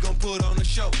bands, she gon' put on a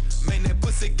show. Man, that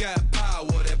pussy got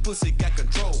power, that pussy got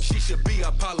control. She should be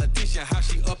a politician, how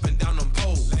she up and down them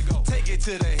poles. Take it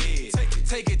to the head,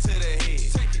 take it to the head.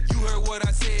 You heard what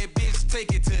I said, bitch,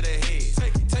 take it to the head.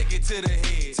 Take it to the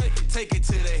head, take it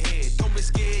to the head. Don't be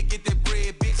scared, get that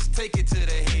bread, bitch, take it to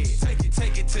the head. Take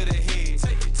it to the head,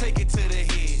 take it to the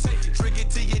head. Drink it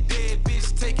till you're dead,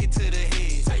 bitch, take it to the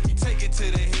head. Take it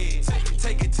to the head,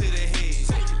 take it to the head.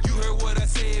 You heard what I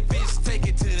said, bitch, take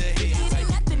it to the head. It ain't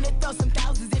nothing to throw some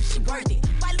thousands if she worth it.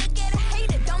 Why look at a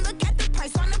hater, don't look at the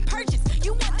price on the purchase.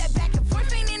 You want that back and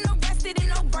forth, ain't in no rested in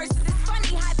no verses. It's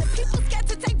funny how the people scared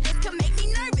to take risks can make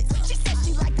me nervous. She said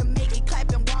she like to make it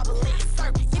clap and wobble it in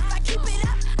circles. If I keep it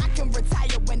up, I can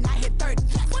retire when I hit 30.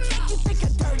 What make you think a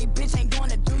dirty bitch ain't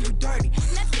gonna do you dirty?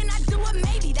 Nothing I do it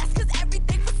maybe, that's cause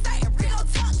everything for certain. Real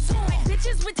talk to me.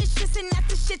 Bitches with the shits and that's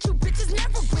the shit you bitches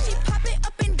never with. She pop it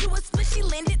up and do a split, she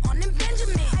landed on them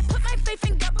Benjamin. I put my faith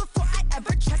in God before I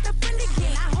ever trust a friend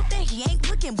again. I hope that he ain't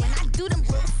looking when I do them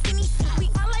real skinny shit. We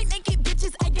all like naked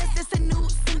bitches, I guess it's a new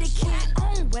syndicate. I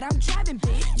own what I'm driving,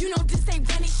 bitch. You know this ain't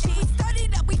running shit. We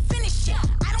started up, we finished it. I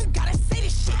don't gotta say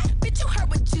this shit. Bitch, you heard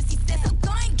what Juicy said, so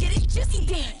go and get it juicy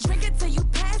then. Drink it till you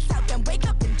pass out, then wake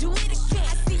up and do it again.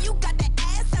 I see you got that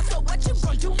ass out, so what you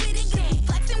gon' do it again?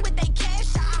 Flexing with they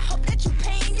cash out, I hope that you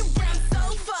paying your rent. So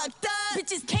fucked up,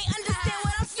 bitches can't understand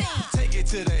what I'm saying. Take it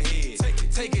to the head,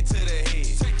 take it to the head.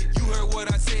 You heard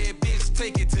what I said, bitch,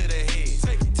 take it to the head.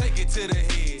 Take it to the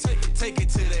head, take it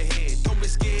to the head. Don't be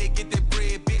scared, get that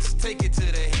bread, bitch, take it to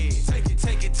the head.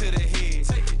 Take it to the head,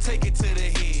 take it to the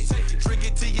head. Drink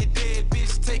it till you're dead,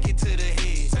 bitch, take it to the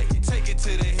head. Take it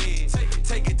to the head,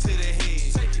 take it to the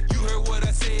head. You heard what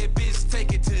I said, bitch,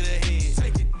 take it to the head.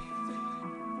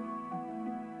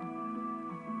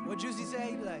 What Juicy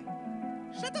say? He be like,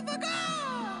 shut the fuck up!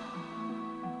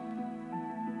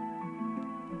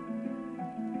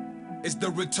 It's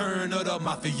the return of the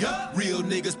mafia. Real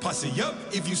niggas posse up.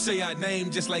 If you say our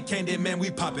name just like Candyman, we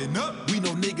popping up. We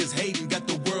know niggas hating, got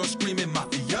the world screaming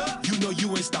mafia. You know you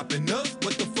ain't stopping us.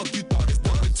 What the fuck you thought? It's the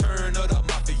return of the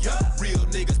mafia. Real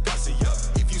niggas posse up.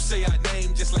 If you say our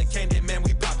name just like Candyman,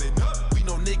 we popping up. We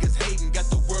know niggas hating, got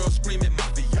the world screaming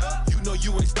mafia. You know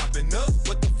you ain't stopping us.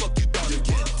 What the fuck you thought? You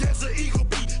get Desert Eagle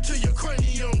beat to your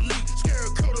cranium leak.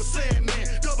 Scarecrow the Sandman,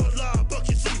 double line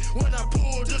bucket seat. When I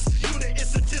pull this unit,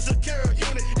 it's a carry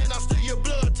unit, and I steal your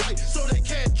blood tight so they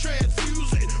can't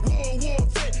transfuse it. World War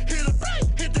vet, hit a bang,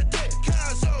 hit the deck.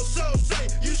 Kaizo so say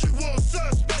you should want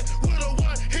suspect with a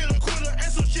one hit a quitter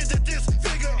and some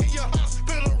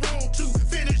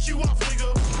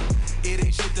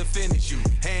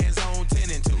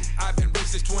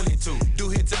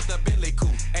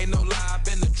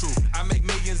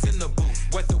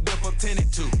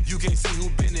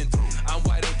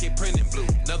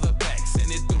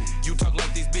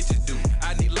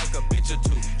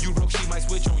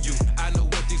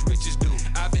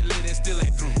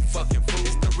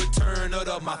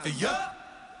Yeah.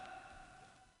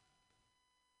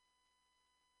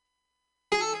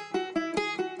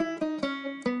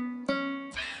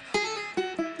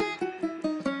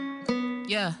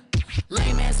 Yeah.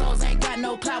 Lame assholes ain't got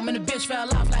no clout, man, the bitch fell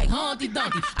off like Humpty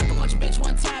Dumpty. I can punch a bitch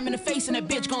one time in the face and that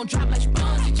bitch gon' drop like she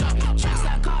bungee jumping. Track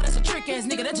style car, that's a trick ass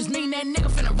nigga, that just mean that nigga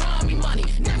finna run me money.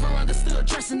 Never understood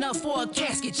dressing up for a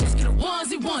casket, just get a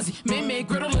onesie. Man,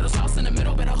 griddle, little sauce in the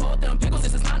middle, better hold them pickles.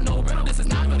 This is not no riddle, this is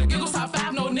not for the giggles. Top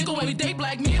 5, no nickel, when we date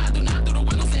black me, I do not do the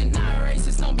wiggles. And not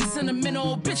racist, don't be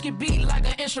sentimental, bitch get beat like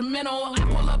an instrumental. I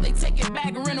pull up, they take it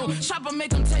back rental, shopper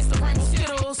make them taste the rainbow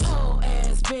Skittles. Whole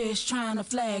ass bitch trying to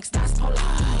flex, that's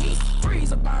polite.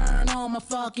 Freeze a burn on my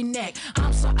fucking neck,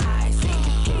 I'm so icy.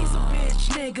 He's a bitch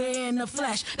nigga in the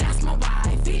flesh, that's my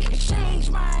wifey. Exchange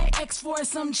my ex for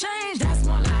some change, that's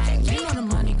more like me. You know the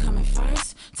money coming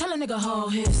first, tell a nigga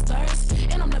hold his thirst.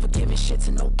 And I'm never giving shit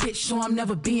to no bitch, so I'm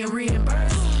never being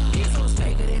reimbursed. These hoes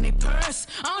faker than they purse,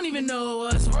 I don't even know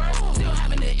what's worse. Still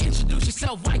having to introduce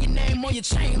yourself while your name on your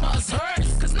chain must hurt.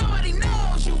 Cause nobody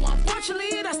knows you,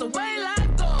 unfortunately, that's the way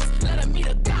life goes. Let her meet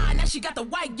a guy, now she got the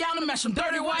white gown to match some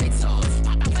dirty white toes.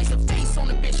 I face to face on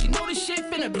the bitch, she know this shit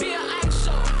finna be an act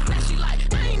show. Now she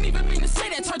like, I ain't even mean to say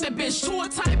that, turned that bitch to a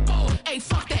typo. Hey,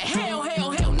 fuck that, hell, no,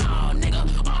 nigga.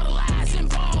 All the lies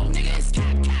involved, nigga, it's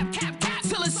cap,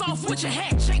 till it's off with your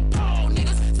hat, Jake Paul,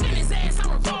 niggas. Spin his ass,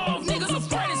 I revolve, niggas.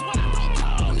 Afraid is what I don't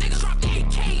call, niggas. Drop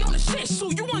AK on the shit, so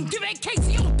you wouldn't give AK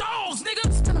to your dogs,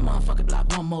 nigga. Spin a motherfucking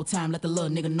block one more time, let the little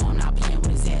nigga know I'm not playing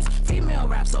with his ass. Female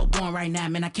rap so born right now,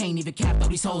 man, I can't even cap, throw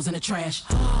these hoes in the trash.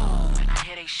 Oh, when I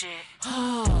hear they shit,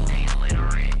 oh, they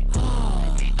illiterate.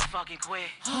 Oh, they beat the fucking quick.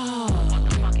 Oh, what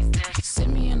the fuck is this? Sit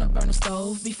me in a burner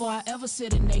stove before I ever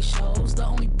sit in they shows. The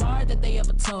only bar that they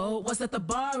ever told was that the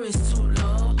bar is too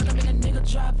low. I been a nigga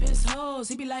drop his hose,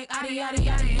 he be like,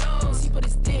 adios. He put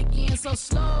his dick in so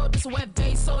slow, this a wet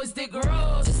face, so his dick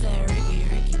grows. It's that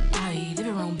Ricky body,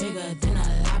 living room bigger than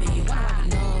a lobby. One rocky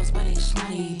nose, but it's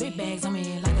snotty. Big bags on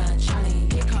me like a Charlie.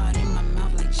 Get caught in my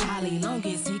mouth like Charlie. Long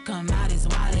as he come out as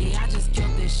Wally. I just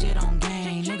killed this shit on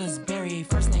game. Niggas buried,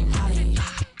 first name Holly.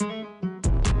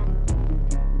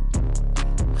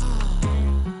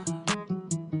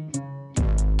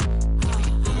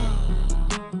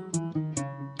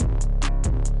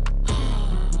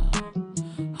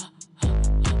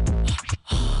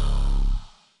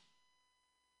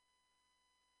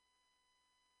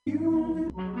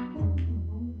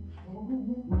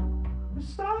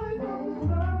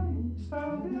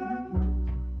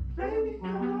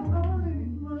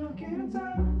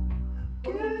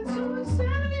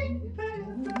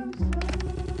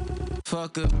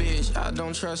 Fuck a bitch, I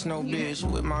don't trust no bitch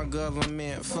with my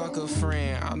government. Fuck a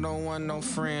friend, I don't want no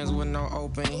friends with no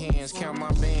open hands. Count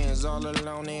my bands all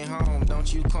alone at home.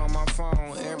 Don't you call my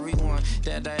phone. Everyone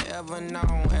that I ever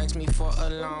known ask me for a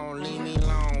loan. Leave me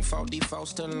alone, 44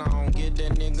 still alone. Get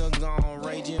that nigga gone.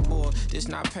 Raging boy, this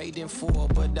not paid in full,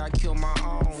 but I kill my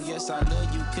own. Yes, I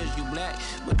love you cause you black,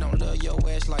 but don't love your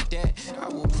ass like that. I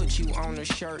will put you on a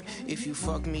shirt if you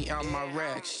fuck me out my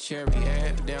racks. Cherry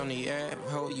app, down the app,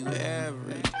 hold you average.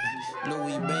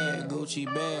 Louis bag, Gucci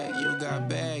bag, you got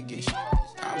baggage.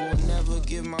 I will never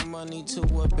give my money to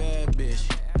a bad bitch.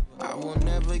 I will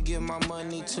never give my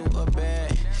money to a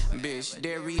bad bitch.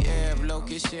 Dairy Ave,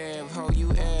 Locust Ave, ho,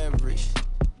 you average.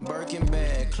 Birkin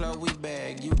bag, Chloe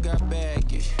bag, you got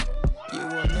baggage. You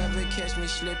will never catch me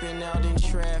slipping out in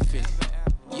traffic.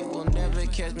 You will never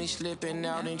catch me slipping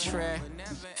out in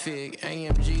traffic.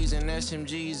 AMGs and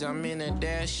SMGs, I'm in a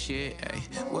dash shit. Ay.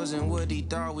 Wasn't what he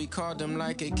thought, we called him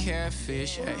like a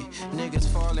catfish. Ay. Niggas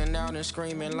falling out and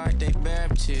screaming like they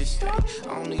Baptist. Ay.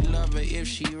 Only love her if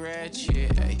she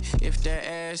ratchet. Ay. If that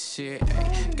ass shit.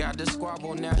 Ay. Got the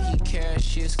squabble, now he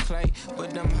cash his clay.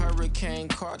 But them Hurricane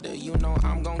Carter, you know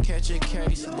I'm gon' catch a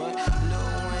case. But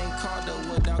Lil Wayne Carter,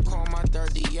 what I call my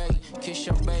 38. Kiss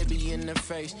your baby in the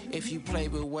face if you play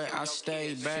with where I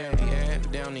stay. Back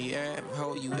app, down the app,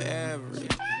 hold you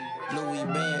average. Louis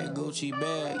bag, Gucci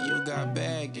bag, you got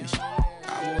baggage.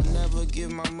 I will never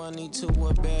give my money to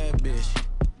a bad bitch.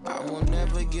 I will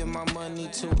never give my money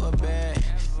to a bad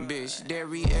bitch.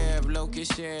 Dairy Ave,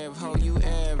 Locust Ave, hold you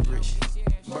average.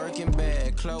 Birkin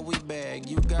bag, Chloe bag,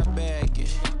 you got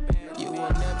baggage. You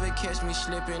will never catch me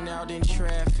slipping out in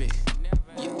traffic.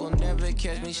 You will never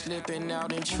catch me slipping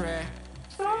out in traffic.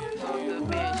 Fuck a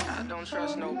bitch, I don't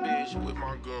trust no bitch with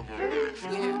my government.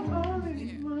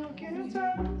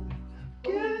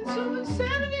 Get to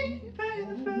insanity, pay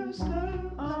the first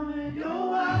love. I'm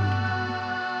your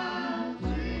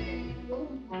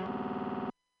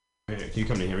Hey, can you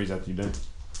come to Henry's after you're done?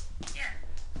 Yeah.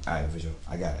 Alright, for sure.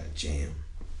 I got a jam.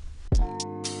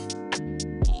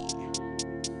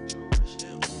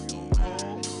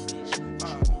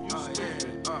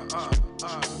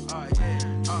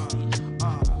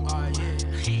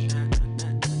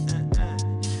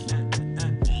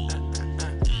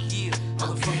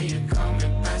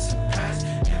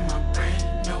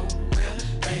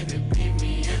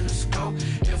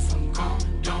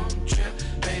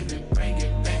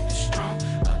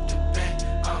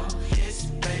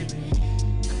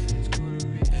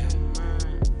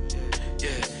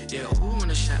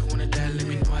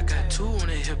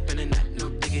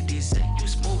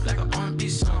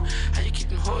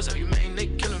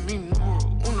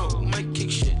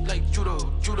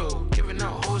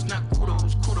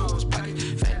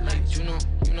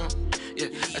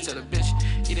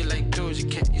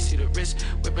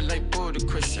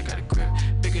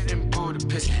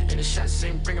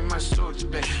 dogs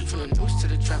back. From the noose to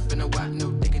the trap and a wide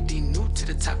no nigga D new to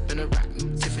the top and a rock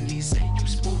new Tiffany say you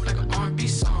smooth like an R&B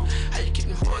song. How you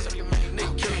getting hoes on your man? They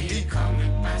killing me. Call me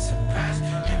by surprise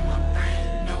in my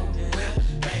brand new whip,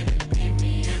 baby. Beat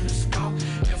me in the scope.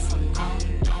 If I'm gone,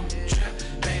 don't trip,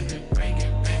 baby. Bring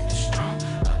it back to strong.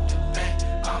 Up the back,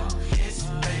 all hits,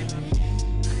 baby.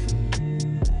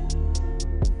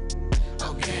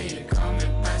 Okay, you call me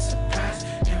by surprise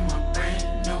in my brand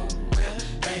new whip,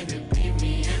 baby. Beat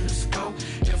me in the scope.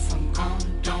 If I'm gone,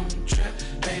 don't trip,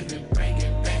 baby. Bring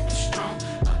it back to strong.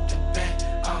 Up the back,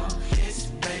 all hits,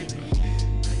 baby.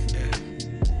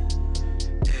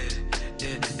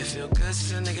 It feel good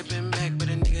since a nigga been back, but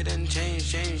a nigga done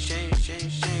change.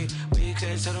 When you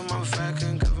couldn't settle my fire,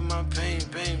 couldn't cover my pain.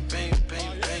 Lane.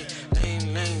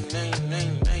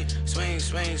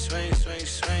 Swing.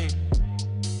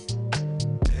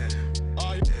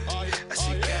 I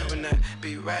see God when I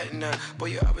be riding now. Boy,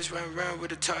 you always run around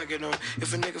with a target on.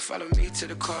 If a nigga follow me to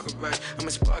the car garage, I'ma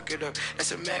spark it up.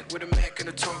 That's a Mac with a Mac and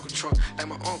a Tonka truck. Like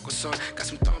my uncle's son, got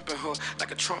some thumping her,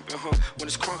 like a trumpet her. When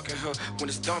it's crunking her, when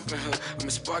it's dumping her, I'ma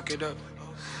spark it up.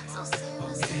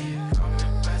 Okay, call me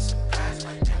by surprise,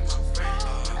 like that my friend.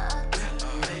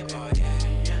 Baby,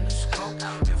 yeah, in the scope.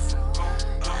 If I'm gone,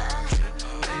 don't trip,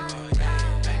 baby,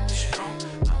 yeah, back to strong.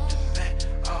 Up the back,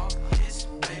 all hits,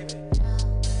 baby.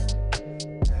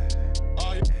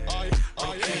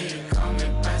 Okay, you call me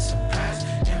by surprise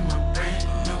in my brand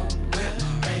new whip,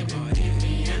 baby. Beat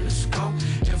me in the scope.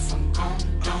 If I'm gone,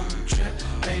 don't trip,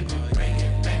 baby. Bring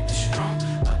it back to strong.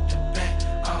 Up the back,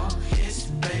 all hits,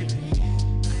 baby.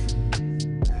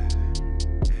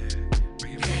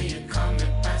 Okay, you call me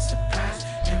by surprise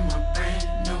in my brand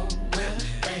new whip,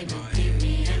 baby. Beat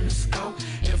me in the scope.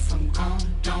 If I'm gone,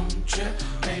 don't trip,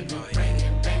 baby. Bring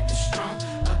it back to strong.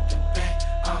 Up the back,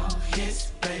 all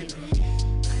hits, baby.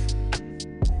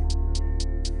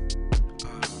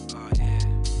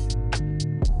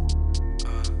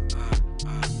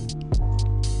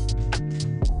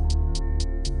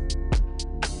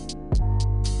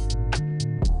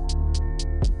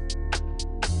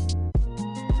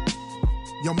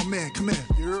 Yo, my man, come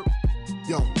here.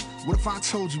 Yo, what if I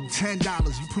told you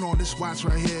 $10, you put on this watch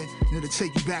right here, and it'll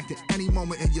take you back to any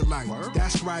moment in your life? Word?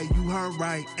 That's right, you heard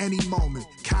right, any moment.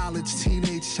 College,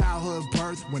 teenage, childhood,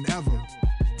 birth, whenever.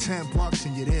 $10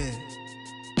 and you're there.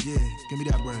 Yeah, give me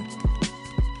that bread.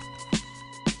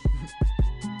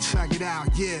 Check it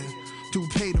out, yeah. Dude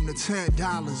paid him the $10,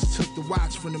 took the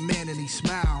watch from the man and he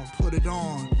smiled. Put it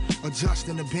on,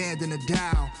 adjusting the band and the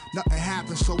dial. Nothing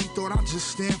happened, so he thought I'd just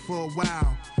stand for a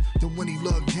while. Then when he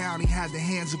looked down, he had the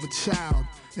hands of a child.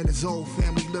 In his old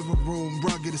family living room,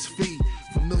 rugged his feet.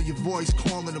 Familiar voice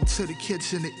calling him to the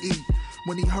kitchen to eat.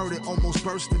 When he heard it, almost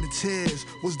burst into tears,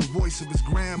 was the voice of his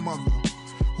grandmother,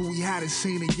 who he hadn't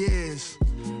seen in years.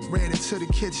 Ran into the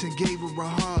kitchen, gave her a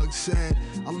hug, said,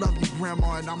 I love you,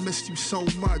 Grandma, and I missed you so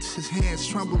much. His hands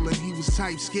trembling, he was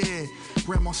type scared.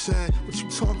 Grandma said, what you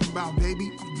talking about,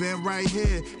 baby? I've been right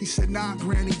here. He said, nah,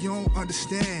 Granny, you don't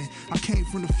understand. I came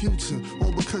from the future,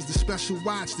 all because the special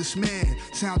watch, this man,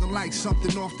 sounded like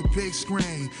something off the big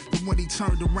screen. But when he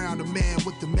turned around, the man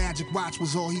with the magic watch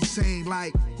was all he seen,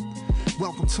 like,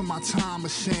 welcome to my time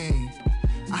machine.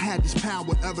 I had this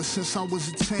power ever since I was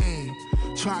a teen.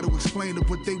 Try to explain it,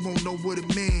 but they won't know what it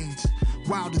means.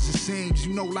 Wild as it seems,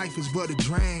 you know life is but a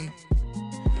dream.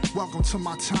 Welcome to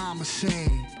my time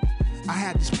machine. I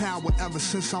had this power ever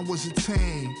since I was a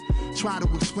teen. Try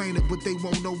to explain it, but they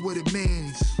won't know what it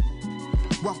means.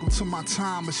 Welcome to my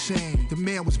time machine. The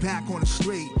man was back on the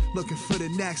street, looking for the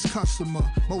next customer.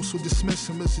 Most would dismiss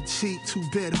him as a cheap,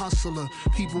 two-bit hustler.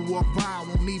 People walk by,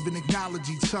 won't even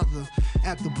acknowledge each other.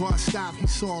 At the bus stop, he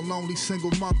saw a lonely single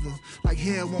mother. Like,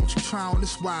 here, won't you try on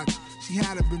this watch? She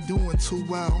hadn't been doing too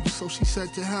well, so she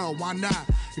said to hell, why not?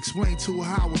 Explained to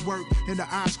her how it worked, and her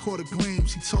eyes caught a gleam.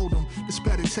 She told him, this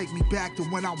better take me back to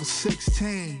when I was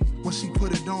 16. When she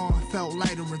put it on, felt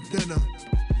lighter and thinner.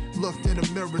 Looked in the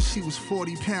mirror, she was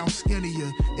 40 pounds skinnier.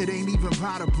 It ain't even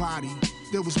about her body.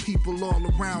 There was people all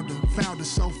around her. Found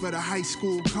herself at a high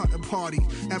school cutting party.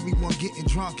 Everyone getting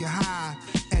drunk and high.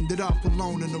 Ended up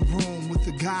alone in the room with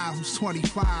the guy who's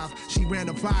 25. She ran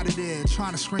up out of there,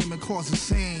 trying to scream and cause a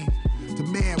scene. The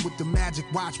man with the magic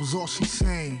watch was all she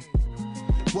seen.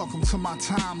 Welcome to my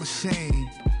time machine.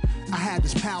 I had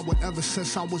this power ever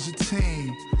since I was a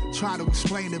teen. Try to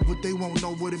explain it, but they won't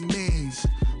know what it means.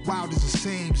 Wild as it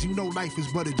seems, you know life is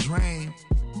but a dream.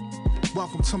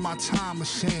 Welcome to my time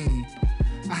machine.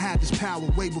 I had this power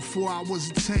way before I was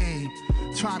a teen.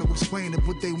 Try to explain it,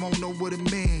 but they won't know what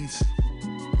it means.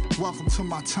 Welcome to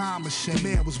my time machine.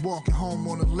 Man was walking home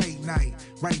on a late night,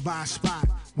 right by a spot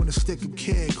When a stick-up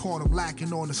kid caught him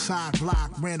lacking on the side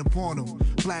block, ran up on him,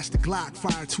 blasted Glock,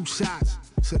 fired 2 shots.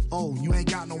 Said, oh, you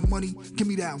ain't got no money? Give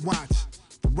me that watch.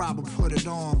 The robber put it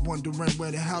on, wondering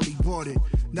where the hell he bought it.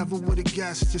 Never would've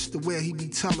guessed just the way he be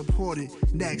teleported.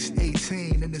 Next,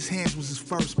 18, in his hands was his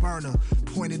first burner.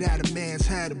 Pointed at a man's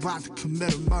head, about to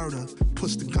commit a murder.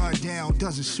 Puts the gun down,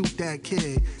 doesn't shoot that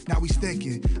kid. Now he's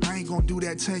thinking, I ain't gonna do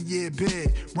that 10-year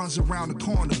bid. Runs around the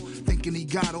corner, thinking he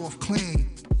got off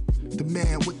clean. The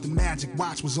man with the magic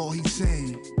watch was all he seen.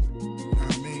 You know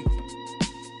what I mean?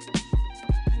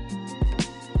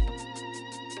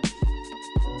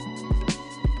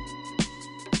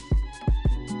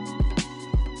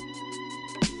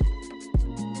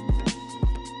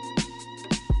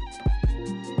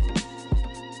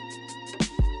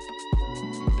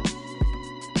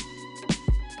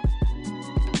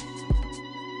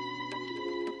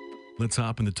 Let's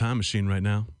hop in the time machine right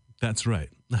now. That's right.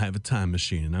 I have a time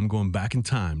machine, and I'm going back in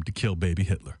time to kill baby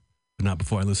Hitler. But not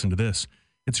before I listen to this.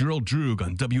 It's your old Droog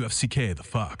on WFCK, The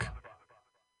Fuck.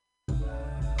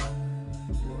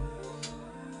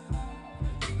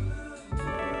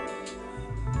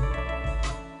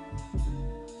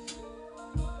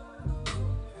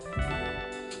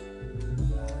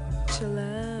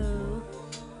 Hello.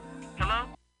 Hello?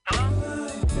 Hello?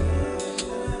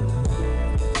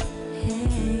 Hey.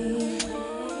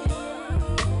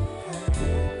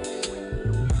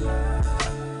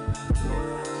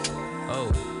 Oh,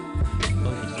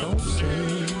 you don't say.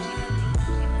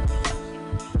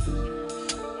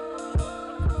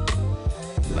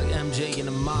 Like MJ in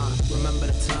the mind. Remember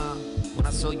the time when I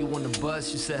saw you on the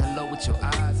bus? You said hello with your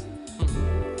eyes.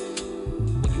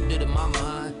 When you did in my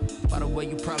mind. By the way,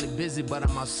 you probably busy, but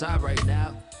I'm outside right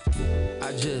now.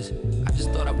 I just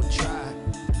thought I would try.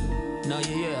 No,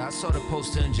 yeah, I saw the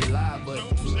poster in July, but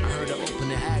I heard the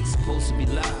opening act supposed to be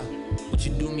live. Would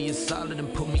you do me a solid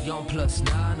and put me on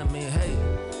 +9? I mean, hey.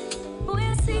 Boy,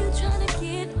 I see you trying to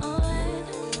get on.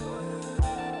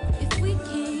 If we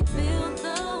can't build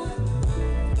though,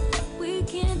 we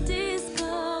can't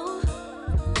disco.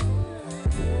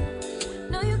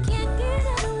 No, you can't get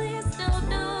on the list,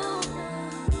 no.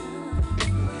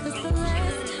 Cause the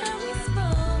last time we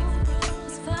spoke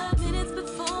was 5 minutes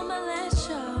before my last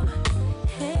show.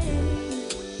 Hey,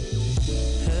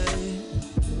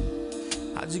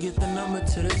 how'd you get the number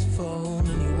to this phone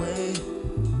anyway?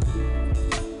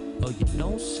 Oh, you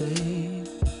don't say.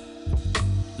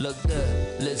 Look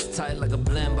there, list tight like a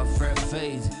blend by Fred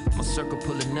Phase. My circle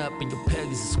pulling up and your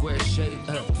peg is a square shape.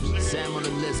 Sam on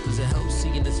the list cause it helps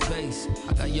seeing his face.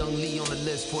 I got young Lee on the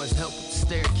list for his help with the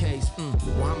staircase.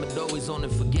 Muhammad always on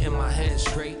it for getting my head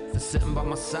straight. For sitting by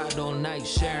my side all night,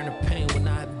 sharing the pain when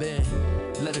I had been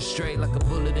led astray like a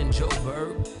bullet in Joe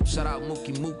Bird. Shout out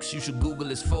Mookie Mooks, you should Google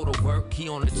his photo work. He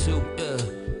on it too,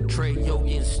 Trey,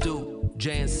 Yogi, and Stu.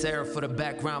 Jay and Sarah for the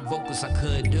background vocals I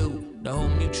couldn't do. The whole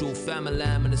mutual family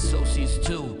and associates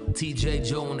too. TJ,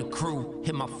 Joe, and the crew.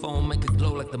 Hit my phone, make it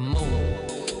glow like the moon.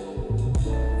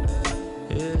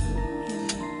 Yeah,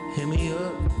 hit me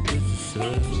up, just to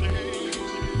say.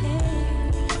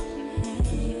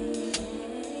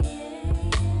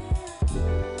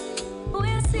 boy,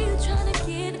 I see you trying to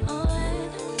get on.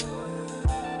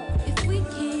 If we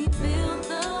can't build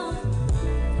though,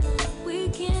 we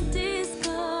can't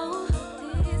disco.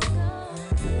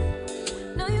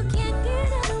 No, you can't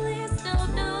get on the list,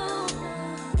 no.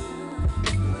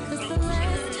 Cause the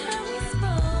last time we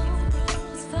spoke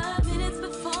was 5 minutes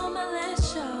before my last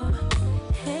show.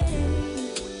 Hey,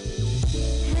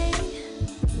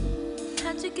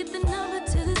 how'd you get the number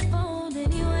to this phone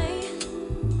anyway?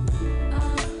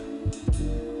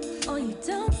 Oh, you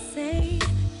don't say,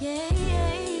 yeah.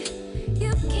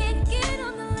 You can't get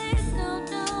on the list, no.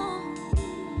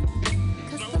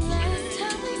 Cause the last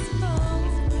time we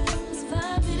spoke was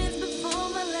 5 minutes before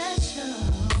my last show.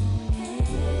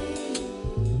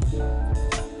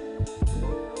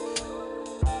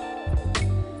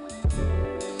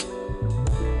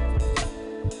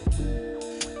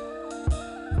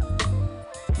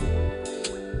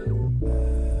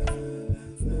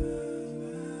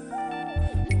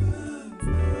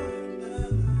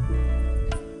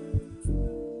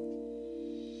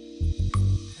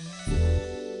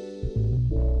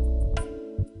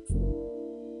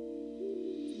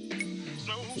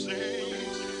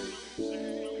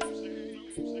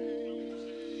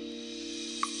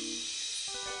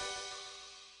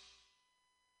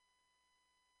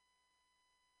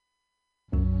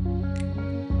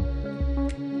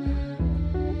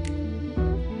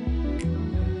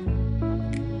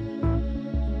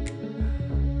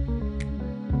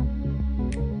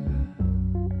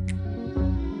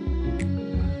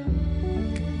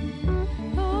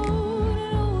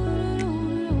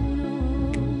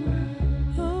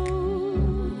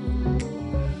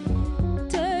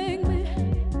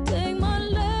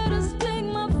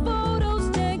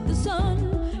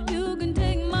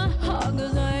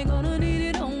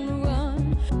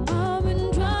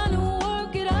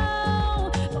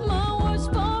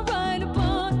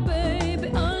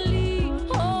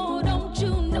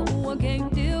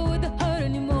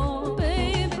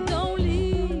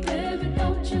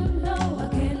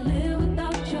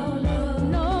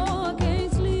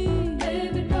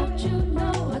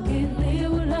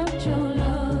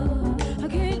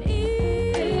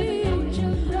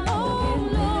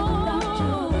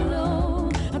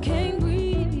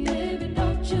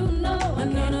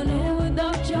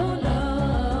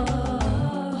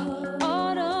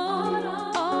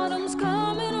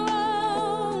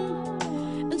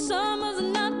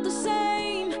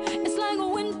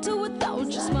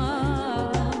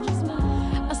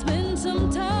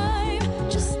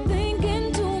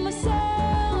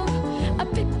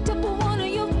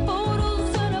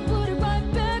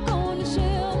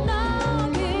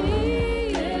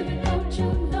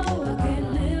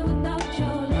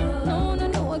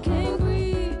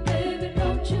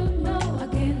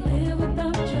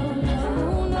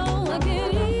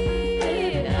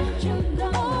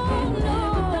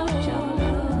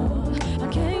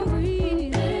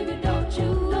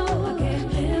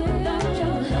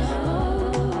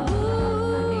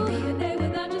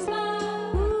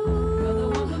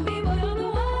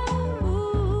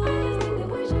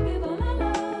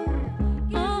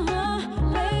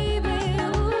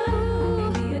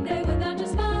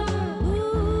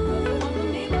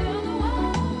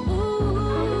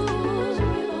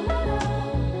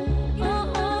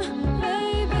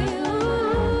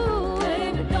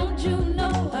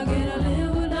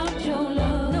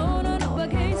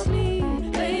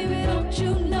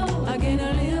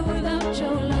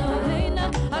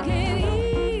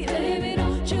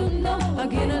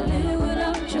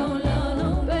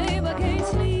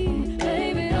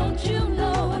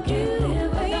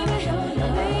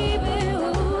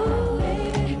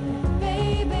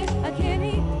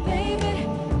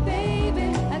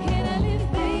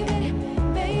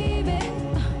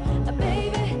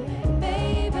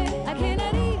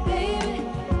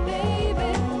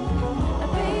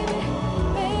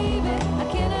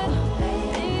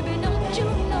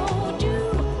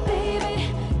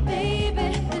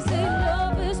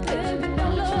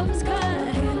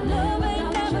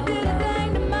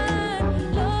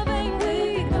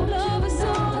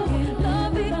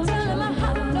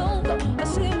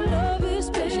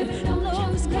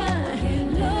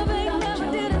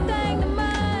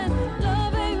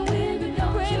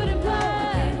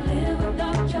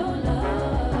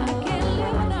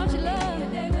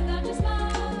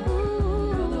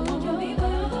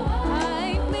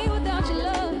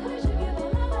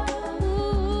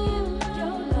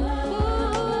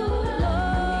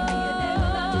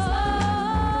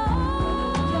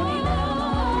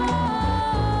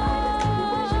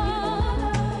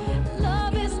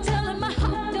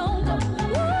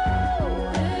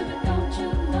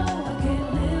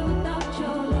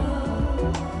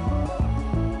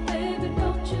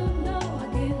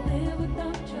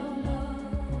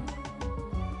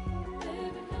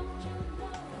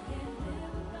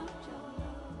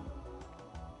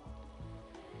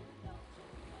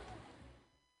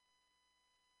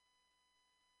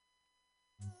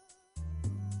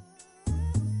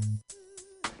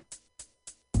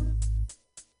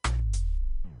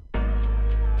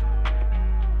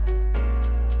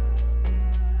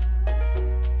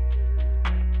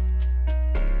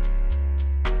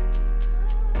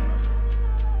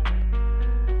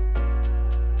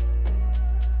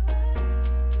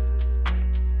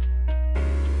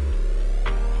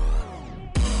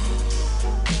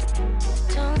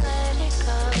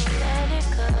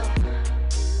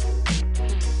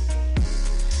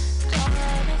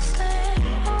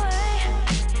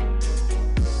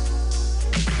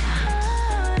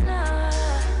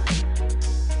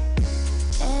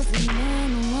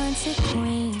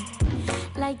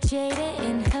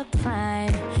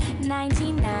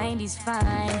 candy's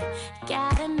fine.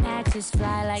 Gotta match his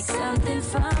fly like something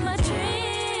from a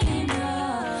dream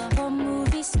or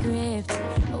movie script.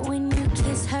 When you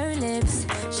kiss her lips,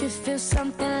 should feel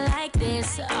something like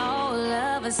this. All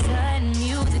of a sudden,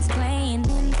 music's playing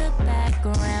in the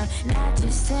background, not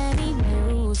just any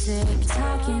music.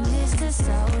 Talking is the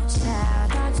soul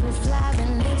child. Thoughts with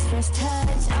flying lips, first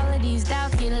touch. All of these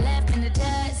doubts get left in the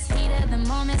dust. Heat of the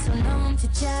moment, so no one to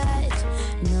judge,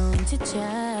 no one to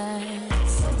judge.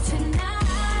 So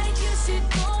tonight, you should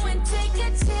go and take a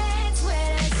chance with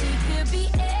her. She could be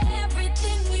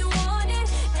everything you wanted,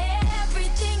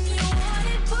 everything you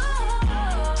wanted,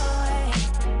 boy.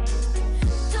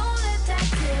 Don't let that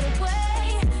get away.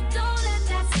 Don't let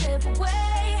that slip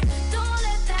away. Don't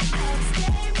let that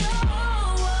escape. No.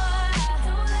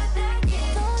 Don't let that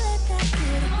get away.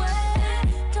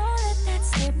 Don't let that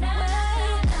slip away.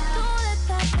 Don't let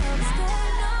that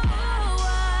escape. No.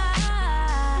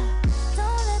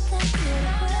 Don't let that get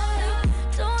away.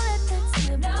 Don't let that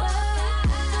slip away.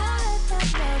 Don't let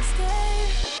that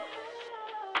escape.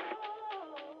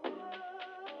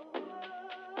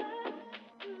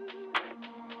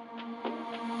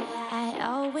 I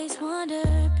always wonder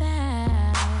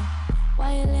about why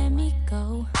you let me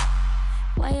go,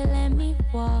 why you let me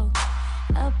walk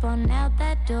up on out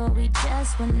that door. We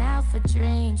just went out for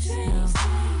drinks. No.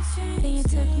 Then you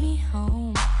took me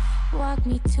home, walked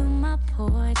me to my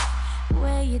porch,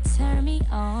 where you turned me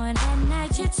on. That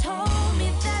night you told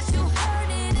me that you heard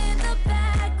it in the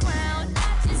background,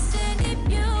 not just any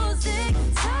music.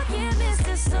 Talking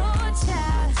Mr. Soul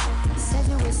Child. Said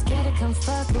you were scared to come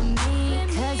fuck with me,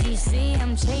 cause you see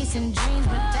I'm chasing dreams,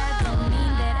 but that don't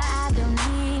mean that I don't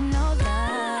need no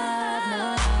love,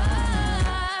 no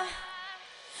love.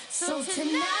 So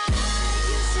tonight,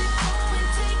 you should go and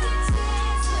take a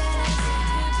chance with her. She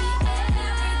could be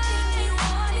everything you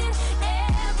wanted,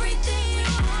 everything you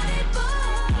wanted,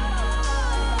 boy.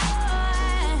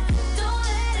 Don't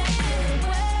let it get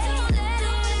away. Don't let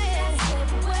it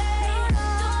slip away.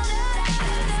 Don't let it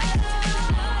get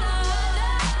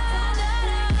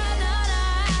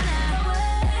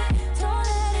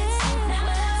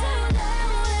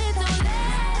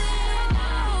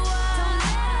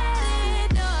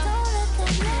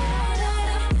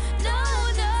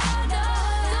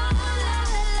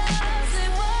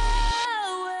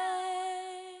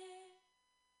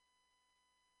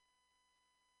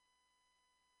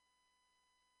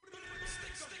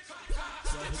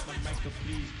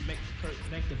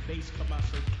Make the bass come out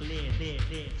so clear.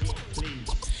 Please.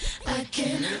 I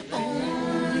can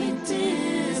only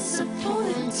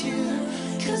disappoint you,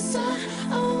 cause I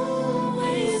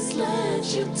always let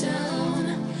you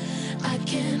down. I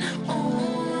can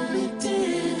only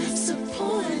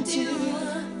disappoint you,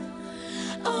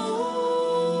 always.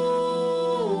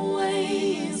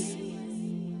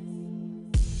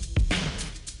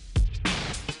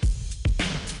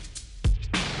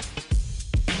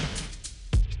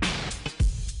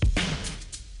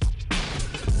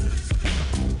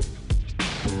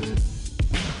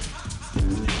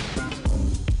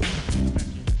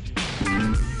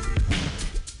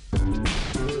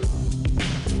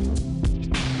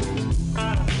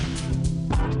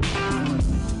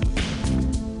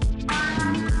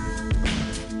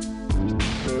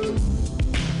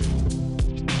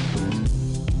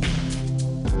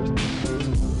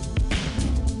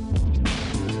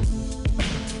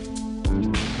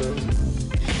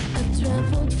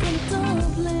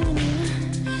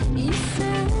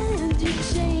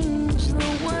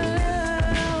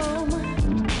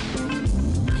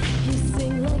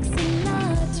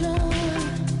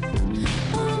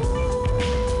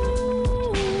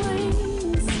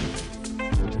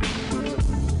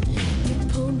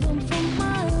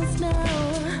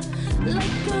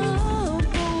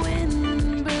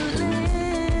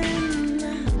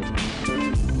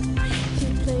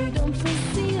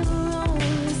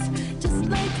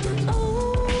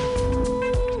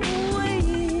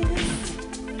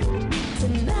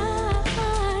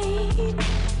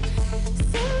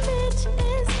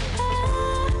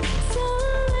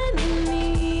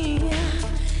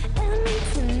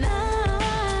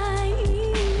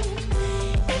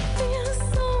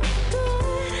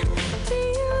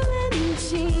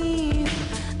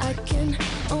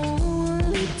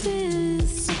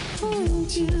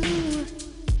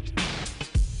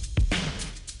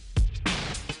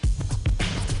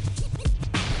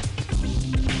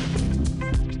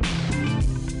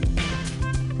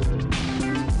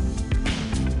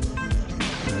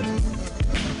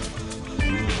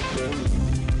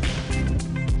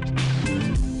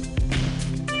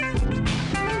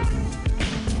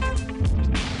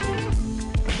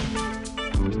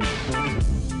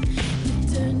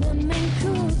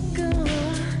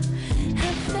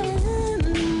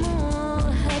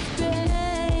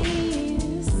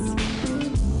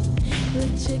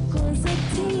 chick was a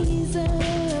teaser.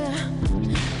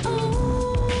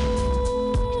 Always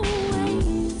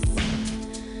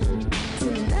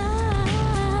tonight,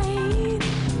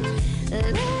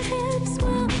 their hips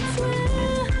will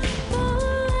swivel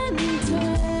and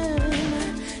turn.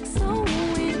 So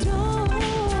we drove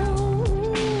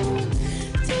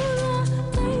to the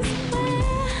place where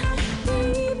we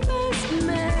first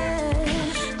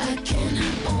met. I can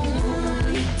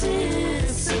only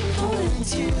disappoint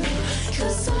you,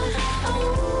 'cause I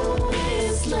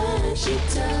always let you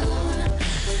down.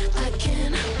 I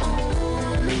can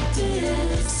only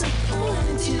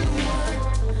disappoint you.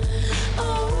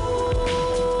 Always.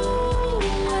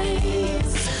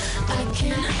 I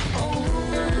can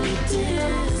only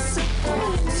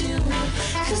disappoint you,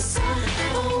 'cause I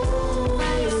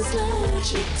always let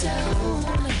you down.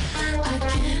 I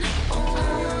can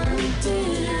only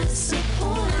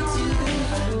disappoint you.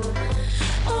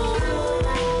 Always.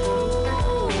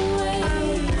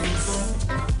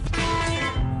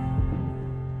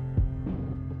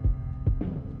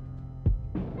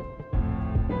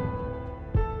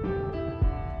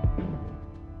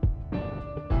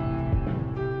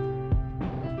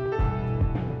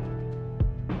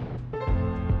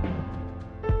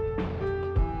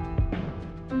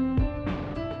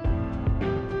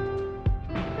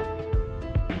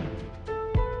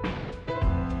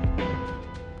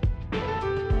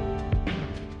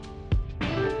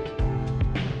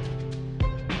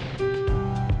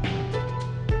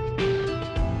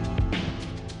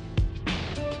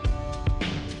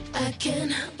 I can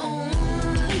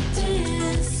only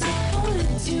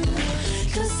disappoint you,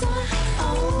 'cause I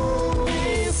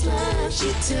always let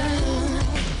you down.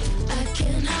 I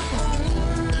can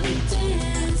only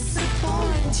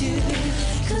disappoint you,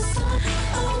 'cause I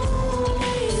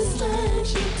always let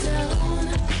you down.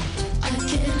 I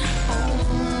can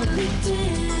only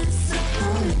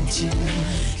disappoint you,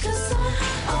 'cause I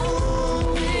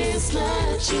always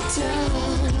let you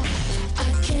down. I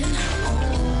can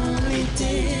only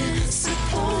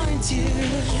disappoint you,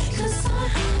 'cause I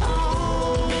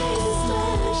always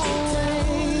let you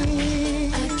down.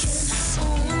 I can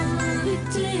only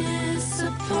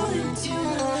disappoint you,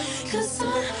 'cause I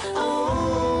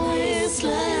always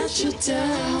let you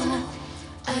down.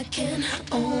 I can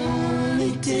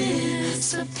only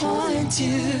disappoint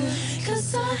you,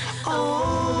 'cause I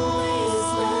always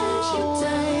let you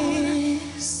down.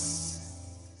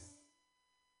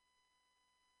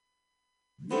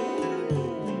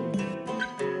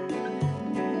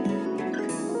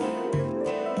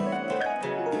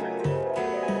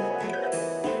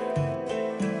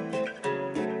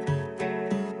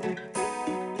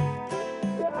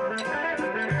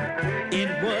 It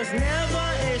was never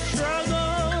a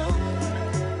struggle,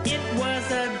 it was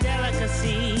a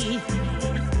delicacy.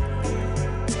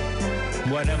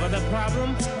 Whatever the problem,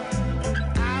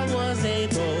 I was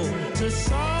able to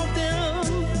solve them.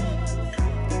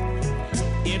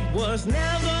 It was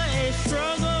never a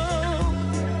struggle,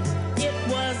 it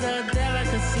was a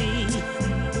delicacy.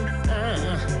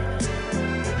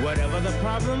 Whatever the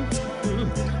problem,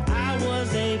 I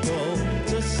was able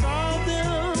to solve them.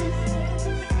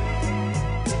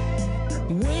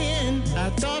 When I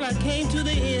thought I came to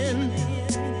the end,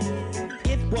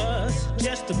 it was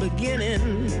just the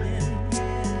beginning.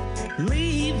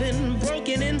 Leaving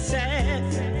broken and sad,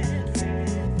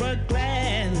 but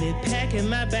gladly packing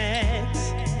my bags.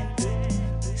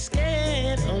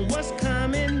 Scared of what's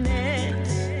coming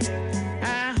next.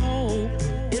 I hope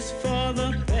it's for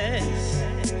the best.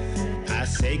 I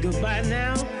say goodbye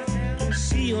now,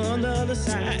 see you on the other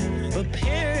side,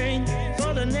 preparing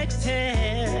for the next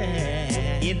test.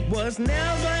 It was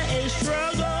never a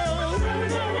struggle,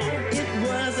 it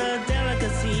was a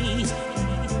delicacy.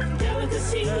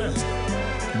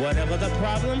 Whatever the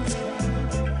problem,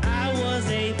 I was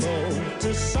able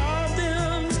to solve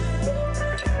them.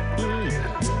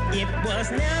 It was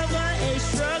never a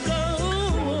struggle,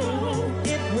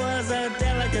 it was a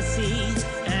delicacy.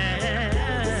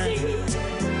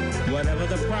 Whatever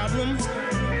the problem,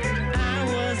 I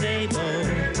was able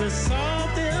to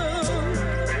solve them.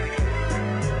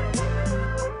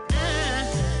 I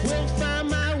will find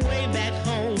my way back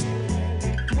home,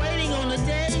 waiting on the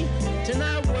day to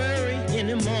not worry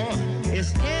anymore.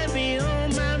 It's heavy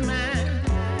on my mind.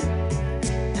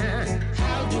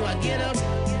 How do I get up?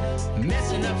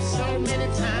 Messing up so many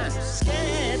times,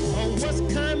 scared of what's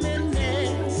coming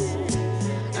next.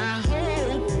 I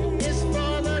hope it's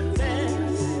for the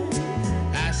best.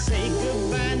 I say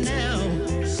goodbye now,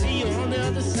 see you on the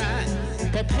other side,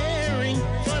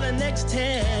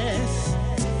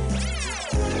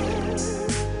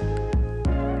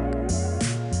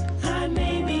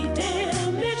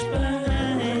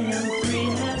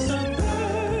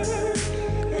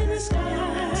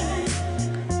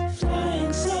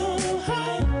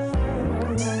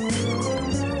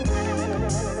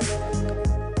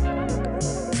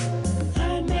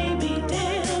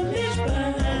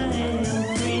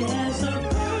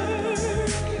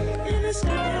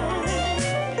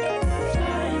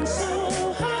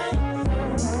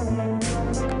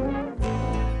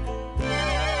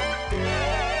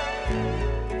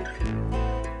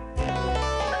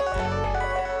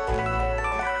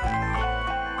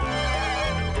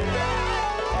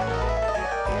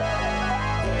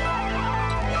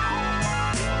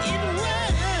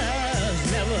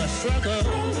 struggle.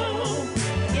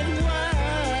 It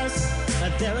was a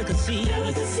delicacy.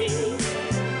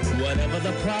 Whatever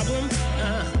the problem,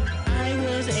 I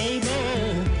was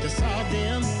able to solve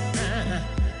them.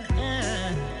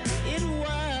 It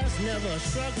was never a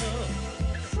struggle.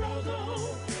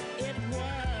 It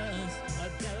was a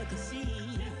delicacy.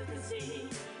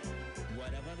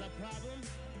 Whatever the problem,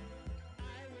 I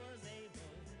was able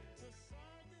to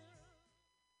solve them.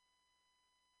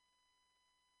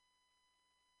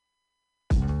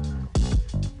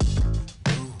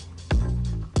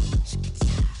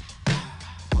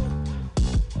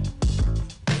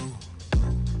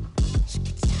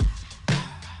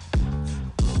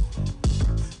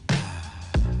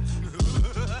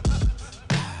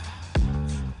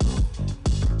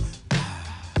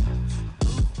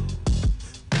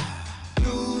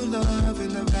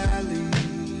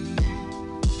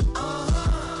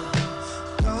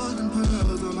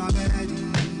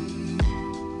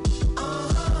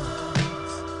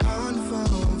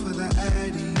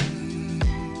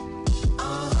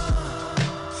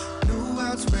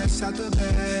 Out the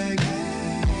bag.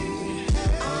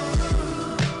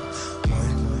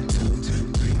 1, 2,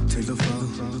 3 to the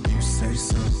 4. You say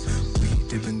so. We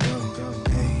dip and go.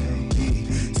 Hey,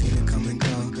 seen it come and go.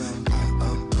 I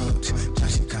approach, now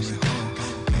she coming home.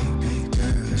 Hey,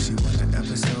 girl, she want an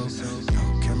episode. No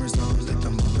cameras on, let the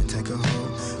moment take a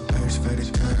hold. Urge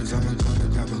faded curves, I'm gonna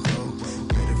grab a hold.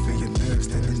 Better for your nerves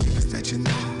than the niggas that you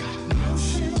know. No,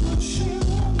 she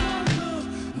won't my love.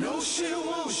 No, she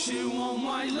won't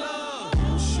my love.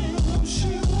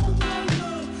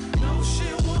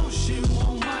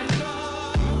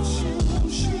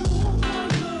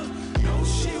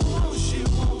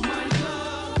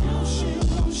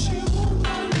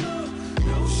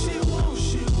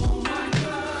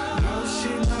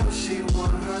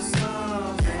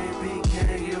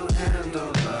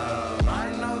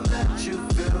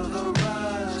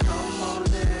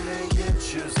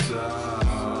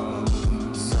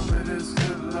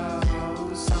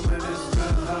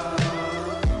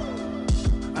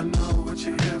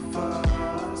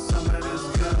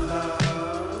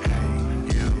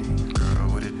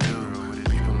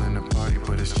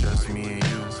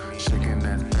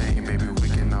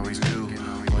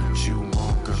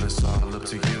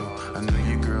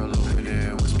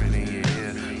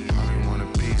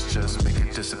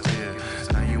 Disappear.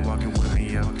 Now you walking with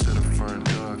me up to the front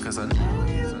door, cause I know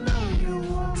you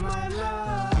want my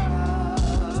love.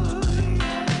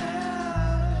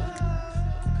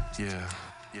 Yeah.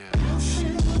 No, she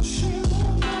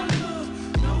won't my love.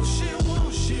 No, she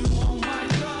won't my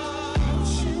love. No,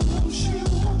 she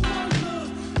won't my love.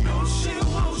 No, she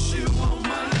won't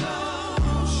my love.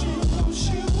 No, she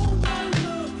won't my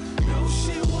love. No,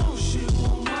 she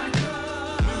won't my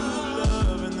love. New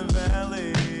love in the valley.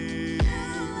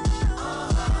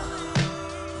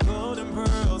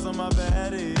 On my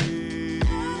baddie.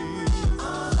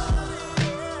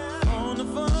 On the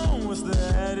phone was the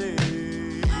addy.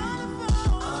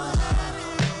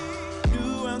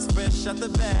 New and fresh out the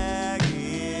bag.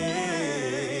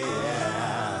 Yeah.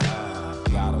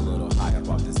 Got a little high up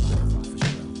off this stuff for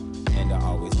sure. And I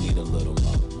always need a little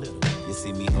more. You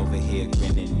see me over here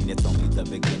grinning, it's only the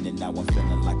beginning. Now I'm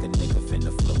feeling like a nigga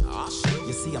finna flow.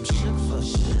 You see I'm shook for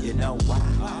shit. You know why?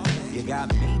 You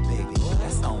got me, baby.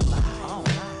 That's on lie.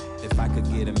 If I could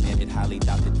get a minute, highly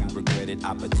doubt that you regret it.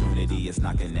 Opportunity is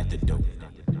knocking at the door.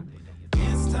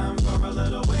 It's time for a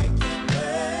little wake and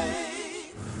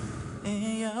bake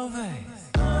in your face.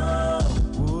 Oh,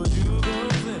 would you go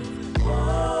say,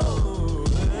 whoa,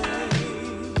 hey.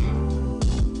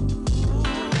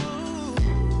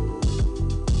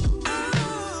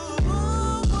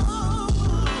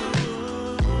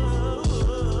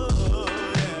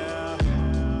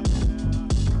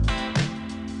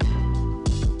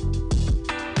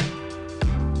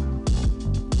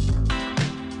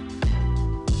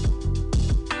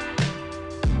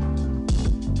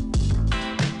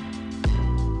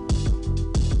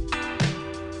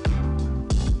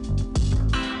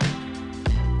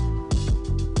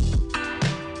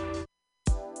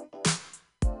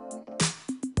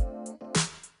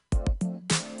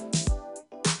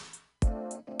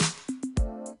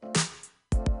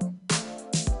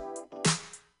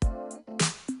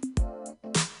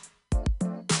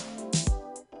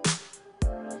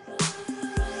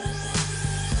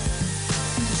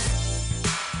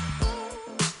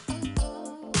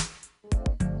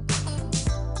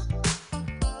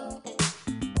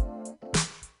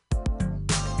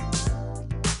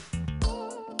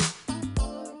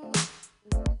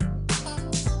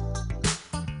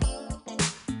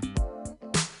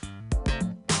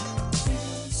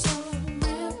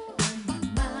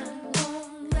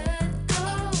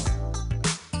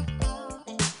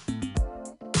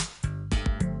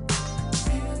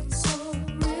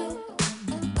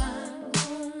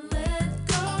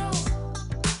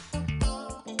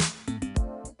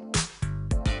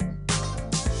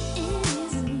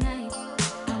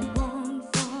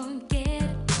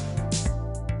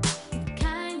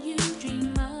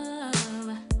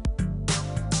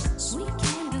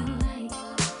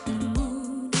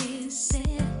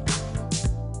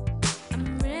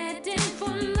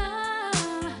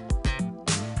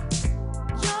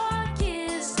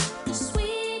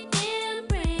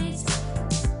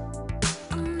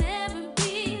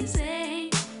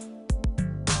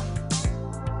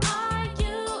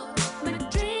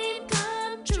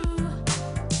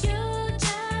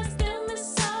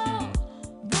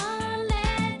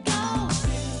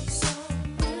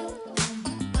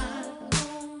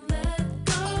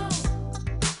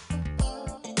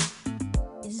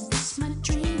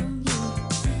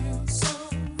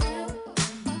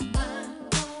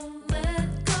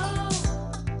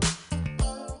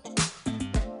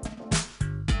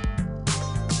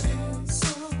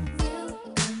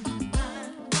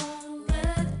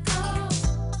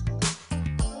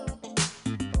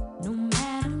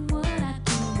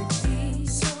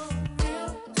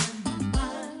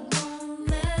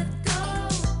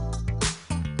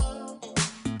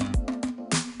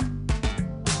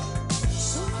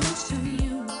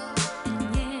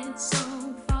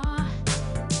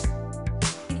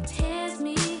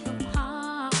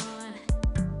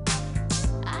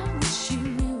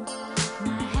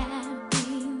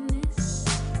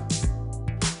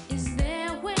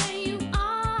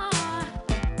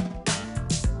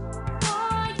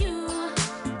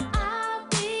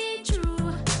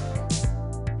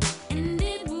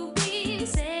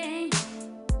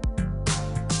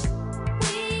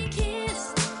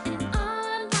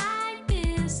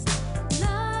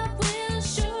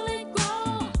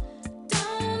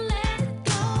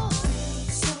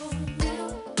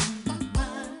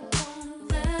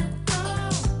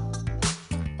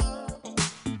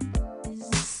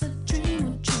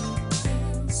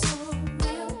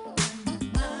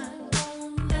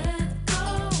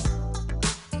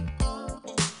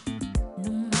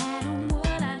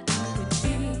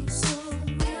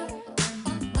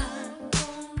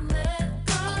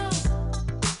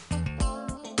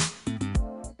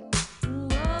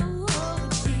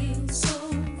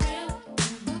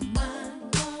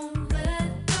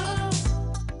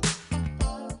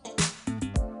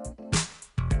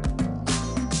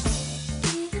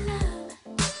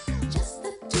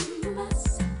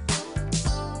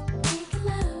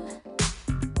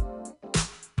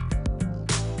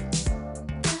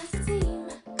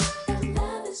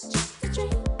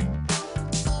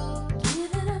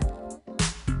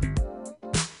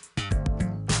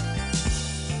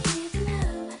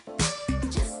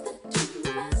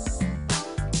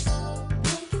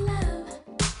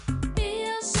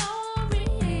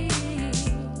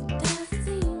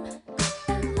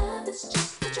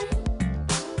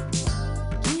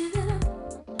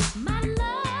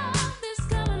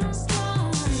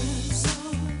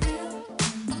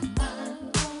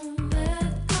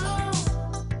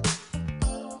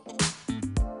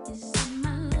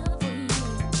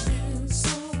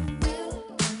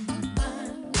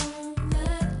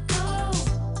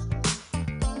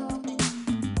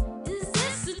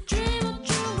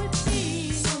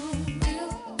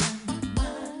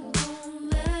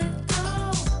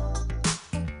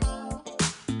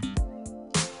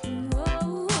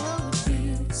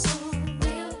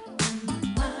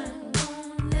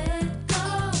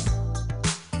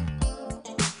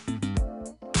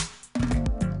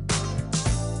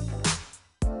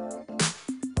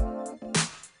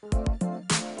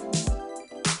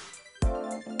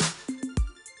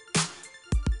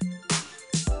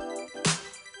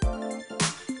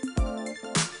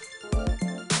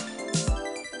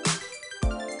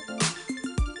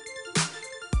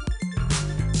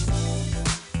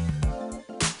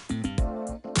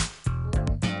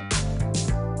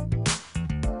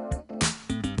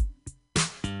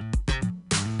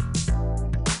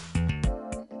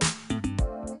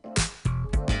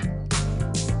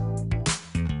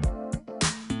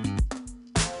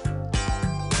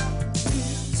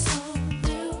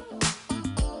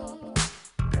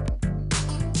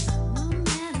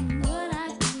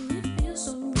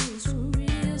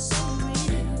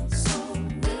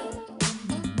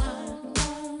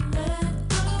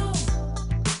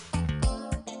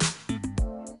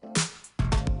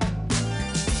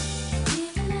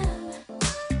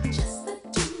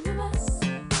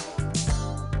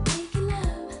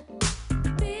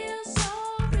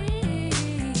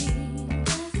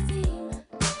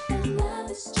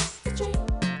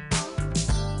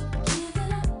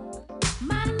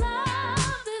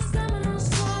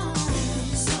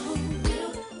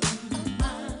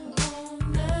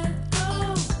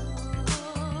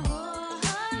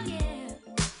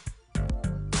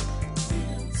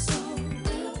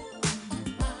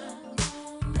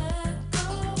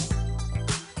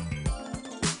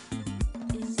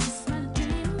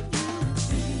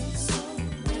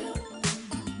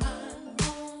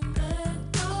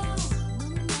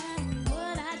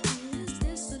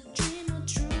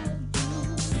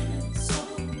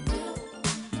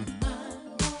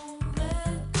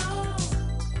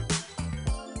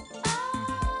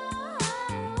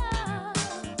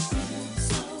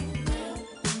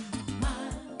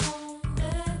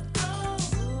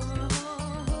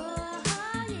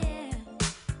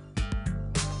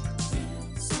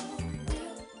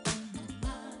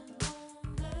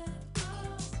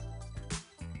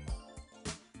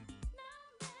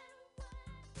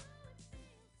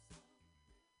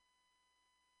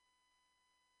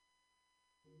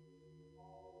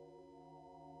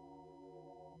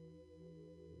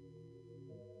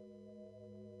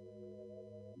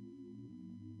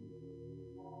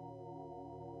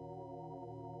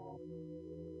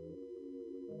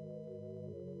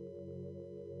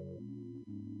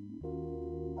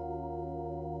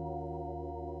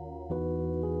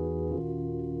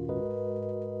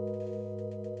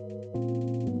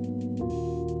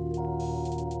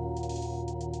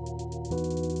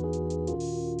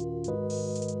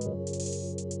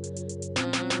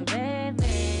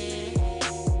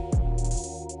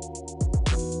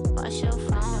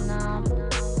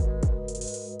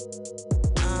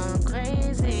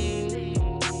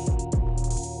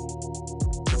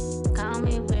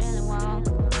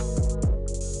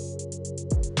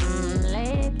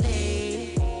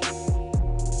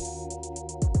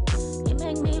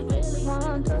 make me really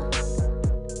want to.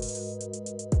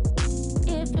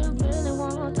 If you really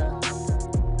want to.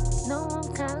 No,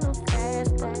 I'm kind of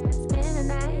fast, but spend the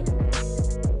night.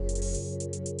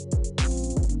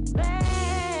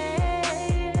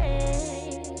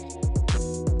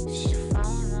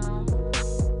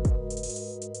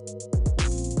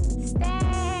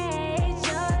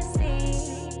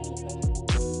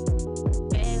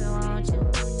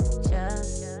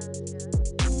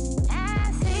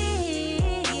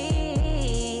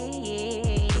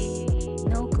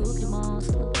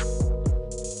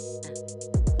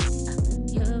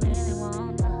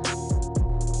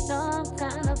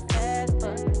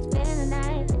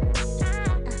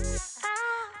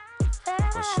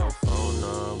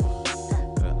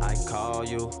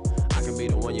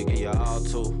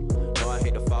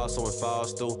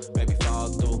 Falls through, maybe fall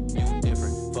through. You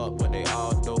different, fuck what they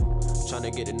all do.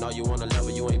 Tryna get to know you on a level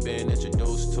you ain't been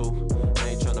introduced to. I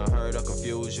ain't tryna hurt or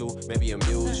confuse you, maybe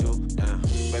amuse you.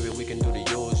 Maybe we can do the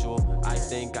usual. I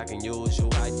think I can use you.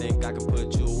 I think I can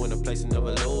put you in a place and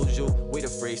never lose you. We the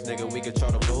freaks, nigga, we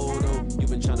control the voodoo. You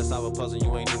been tryna solve a puzzle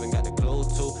you ain't even got the clue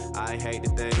to. I hate the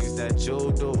things that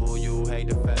you do. You hate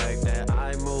the fact that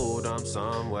I moved. I'm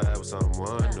somewhere with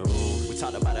someone new. We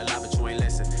talked about a lot, but you ain't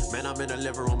listen. Man, I'm in the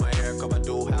living room, my hair cup, I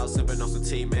do house, sipping on some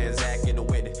tea, man, Zach in the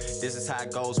witness. This is how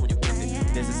it goes when you get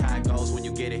it. This is how it goes when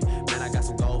you get it. Man, I got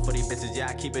some gold for these bitches, yeah,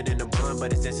 I keep it in the bun,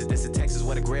 but it's this is Texas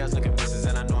where the grails looking vicious,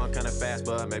 and I know I'm kinda fast,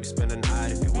 but maybe spend the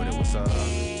night if you with it, what's up?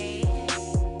 Yeah.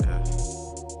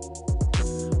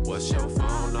 What's your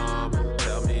phone number?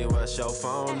 Tell me what's your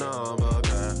phone number,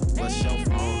 girl? What's your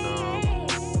phone number?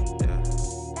 Yeah.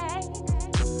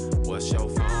 What's your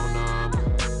phone number?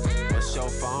 What's your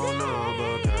phone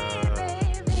number, girl?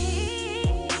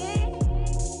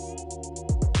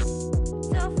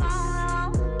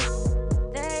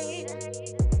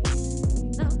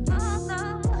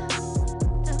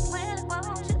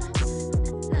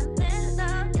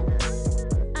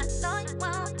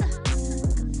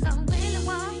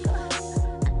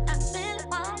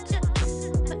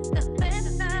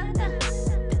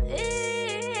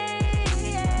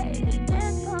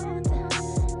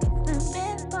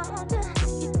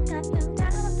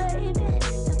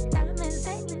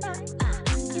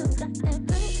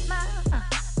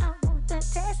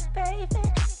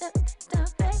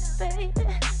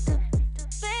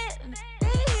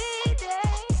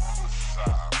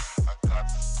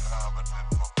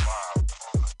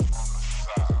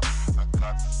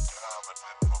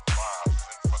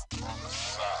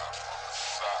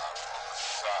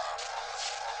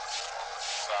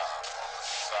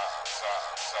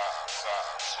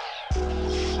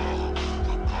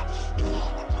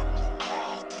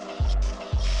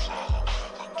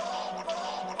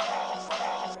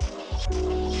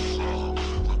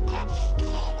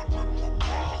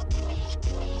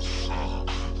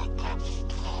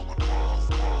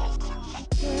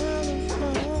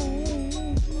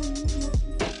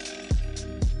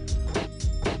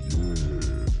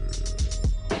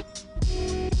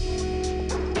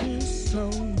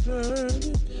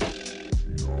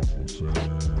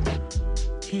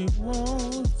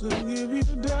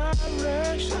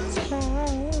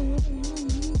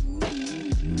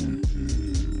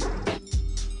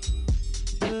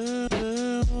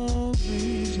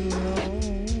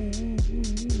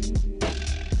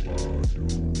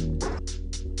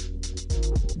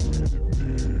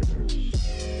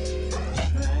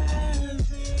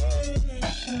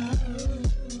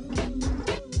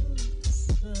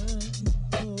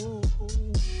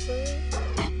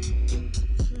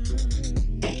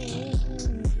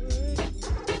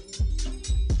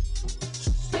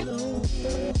 No.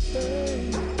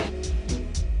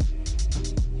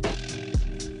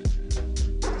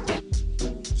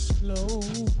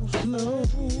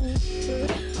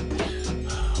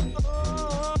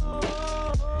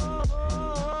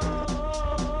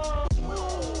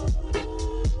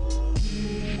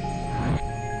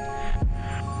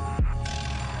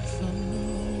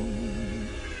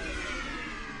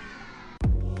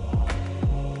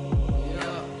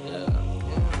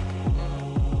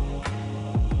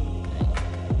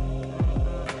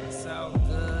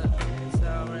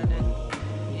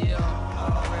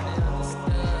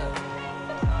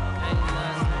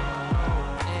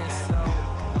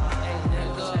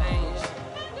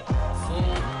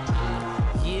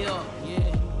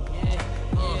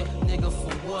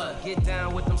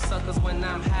 down with them suckers when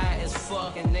I'm high as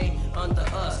fuck and they under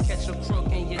us. Catch a crook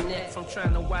in your neck from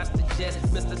trying to watch the Jets.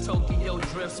 Mr. Tokyo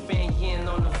Drift, spin yen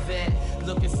on the vet.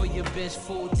 Looking for your bitch,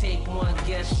 fool, take one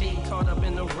guess. She caught up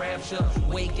in the rapture,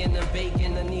 waking and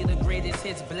baking. Anita greatest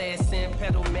hits, blasting,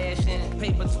 pedal mashing,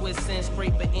 paper twisting,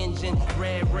 scraper engine,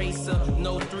 rad racer.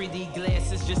 No 3D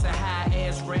glasses, just a high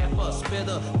ass rapper.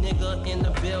 Spitter, nigga in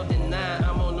the building 9.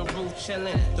 I'm on the roof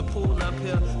chilling, the pool up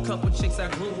here. Couple chicks I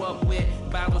grew up with,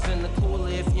 bottles in the cooler.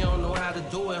 If you don't know how to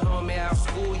do it, homie, I'll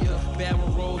school you. Barrel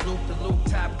roll, loop the loop,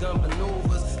 top gun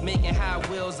maneuvers, making high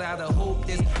wheels out of hoop.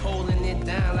 This holding it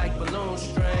down like balloon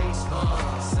strings.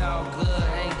 It's all good,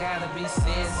 ain't gotta be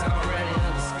said, it's already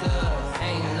understood.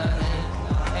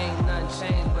 Ain't nothing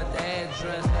changed but the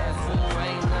address. That fool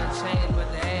ain't nothing changed but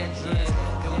the address.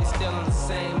 And we still on the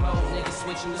same mode, niggas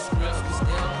switching the scripts, we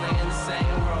still playing the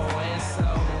same role. And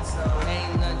so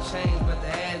ain't nothing changed but the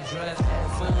address. That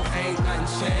fool ain't nothing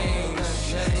changed.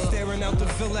 Staring out the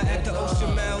villa at the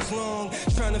ocean miles long,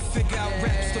 trying to figure out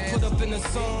raps to put up in a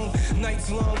song.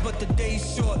 Nights long, but the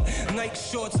day's short. Night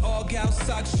shorts, all gal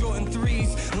socks, short and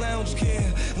threes. Lounge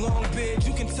care, long beard,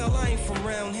 you can tell I ain't from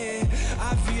round here.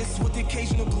 Obvious with the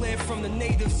occasional glare from the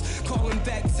natives. Calling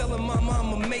back, telling my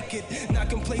mama make it. Not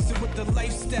complacent with the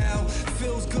lifestyle.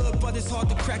 Feels good, but it's hard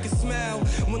to crack a smile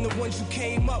when the ones you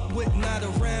came up with not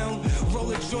around.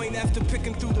 Roll a joint after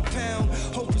picking through the pound.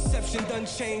 Whole perception done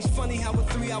changed. Funny how a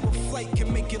 3-hour flight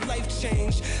can make your life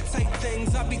change. Tight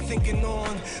things I be thinking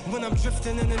on when I'm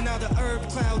drifting in and out of herb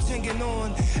clouds, hanging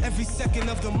on every second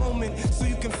of the moment, so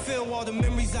you can feel all the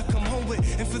memories I come home with.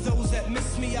 And for those that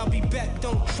miss me, I'll be back.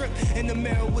 Don't trip in the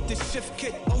mirror with the shift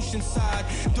kit, oceanside.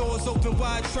 Doors open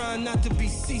wide, trying not to be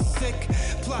seasick.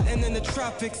 Plotting in the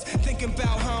tropics, thinking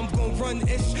about how I'm gonna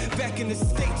run-ish back in the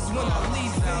States when I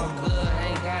leave. It's all good,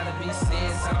 ain't gotta be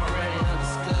said, it's already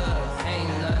understood.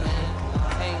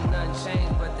 Ain't nothing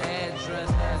changed but the address.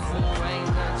 That fool ain't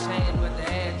nothing changed but the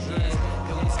address.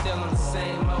 And we still on the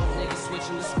same mode, niggas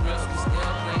switching the scripts, we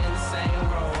still playing the same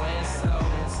role. And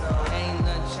so ain't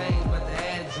nothing changed but the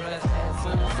address. That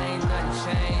fool ain't nothing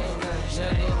changed,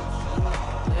 nigga.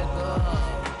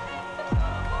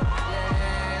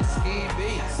 Yeah, ski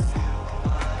beats.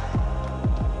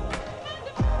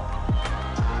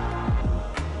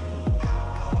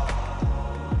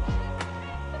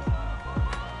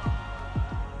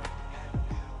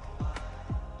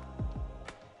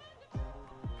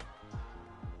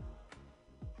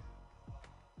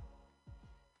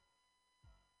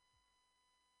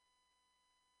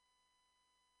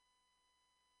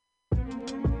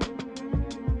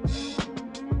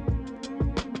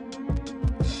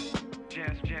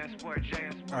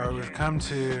 Alright, we've come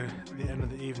to the end of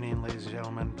the evening, ladies and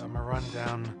gentlemen. I'm gonna run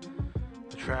down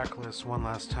the track list one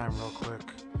last time real quick.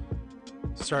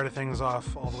 Started things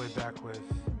off all the way back with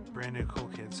brand new Cool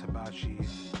Kids, Hibachi.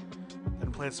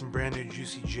 Then played some brand new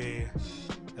Juicy J.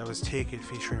 That was Take It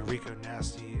featuring Rico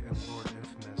Nasty and Lord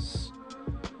Infamous.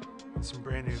 And some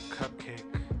brand new Cupcake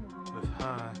with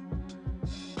Huh.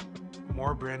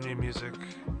 More brand new music.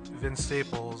 Vince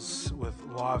Staples with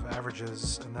Law of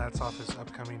Averages, and that's off his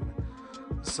upcoming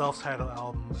self-titled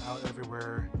album out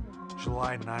everywhere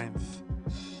July 9th,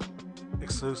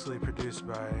 exclusively produced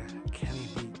by Kenny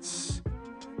Beats.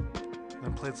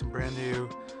 Then played some brand new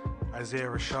Isaiah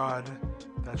Rashad.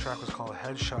 That track was called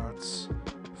Headshots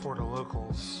for the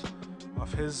Locals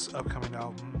off his upcoming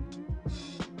album.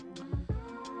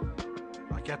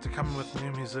 I kept it coming with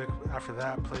new music. After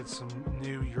that, played some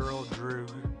new Ural Droog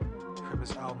from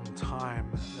his album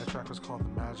Time. That track was called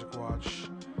The Magic Watch.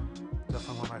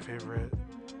 Definitely one of my favorite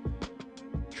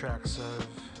tracks of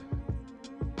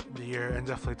the year, and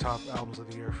definitely top albums of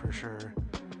the year for sure.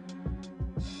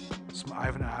 Some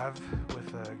Ivan Ave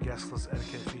with a guest list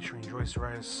etiquette featuring Joyce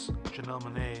Rice, Janelle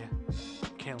Monáe,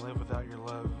 Can't Live Without Your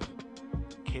Love,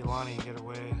 Kehlani Get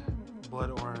Away,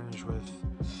 Blood Orange with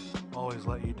Always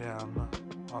Let You Down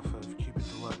off of Cupid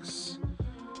Deluxe.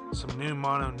 Some new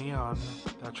Mono Neon.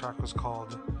 That track was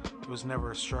called It Was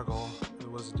Never a Struggle, It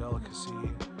Was a Delicacy.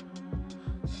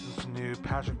 And some new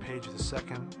Patrick Page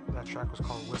II. That track was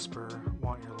called Whisper,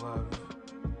 Want Your Love,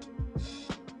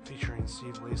 featuring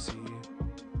Steve Lacy.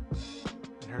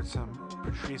 And heard some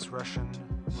Patrice Rushen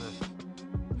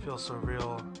with Feel So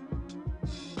Real,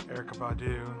 Erykah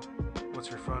Badu, What's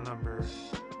Your Phone Number,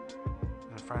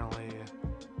 and finally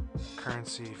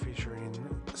Currency featuring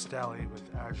Stally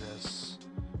with Address.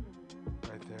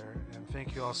 And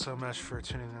thank you all so much for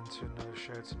tuning in to another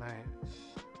show tonight.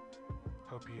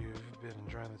 Hope you've been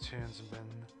enjoying the tunes and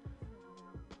been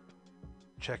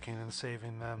checking and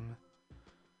saving them.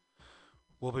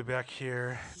 We'll be back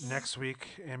here next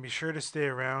week, and be sure to stay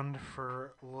around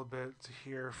for a little bit to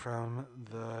hear from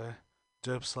the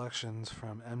dope selections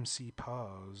from MC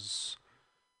Pause.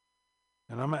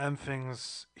 And I'm going to end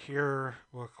things here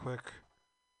real quick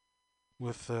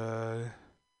with a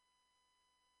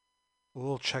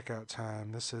little checkout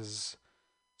time. This is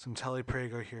some Telly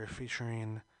Prego here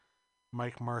featuring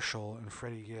Mike Marshall and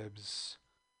Freddie Gibbs.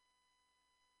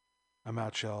 I'm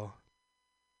out, y'all.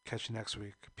 Catch you next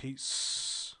week.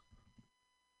 Peace.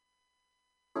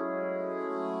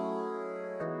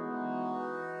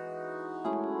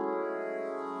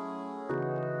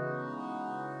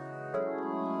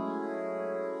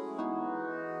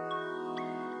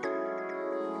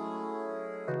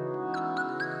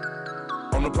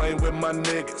 On the plane with my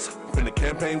niggas, finna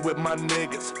campaign with my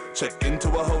niggas. Check into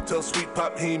a hotel suite,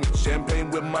 pop heme,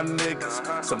 champagne with my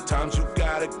niggas. Sometimes you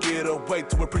gotta get away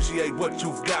to appreciate what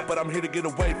you've got, but I'm here to get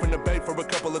away from the bay for a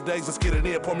couple of days. Let's get it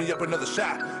in, pour me up another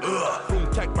shot.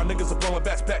 Boom tack, my niggas are blowing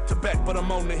bats back to back, but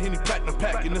I'm on the Henny Platinum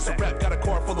pack, and it's a rap. Got a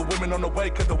car full of women on the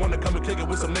way, cause the one to come and kick it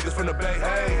with some niggas from the bay.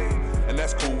 Hey, and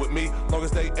that's cool with me, long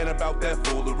as they ain't about that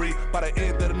foolery. By the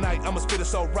end of the night, I'ma spit it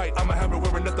so right, I'ma have her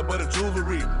wearing nothing but a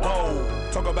jewelry. Whoa,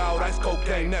 talk about ice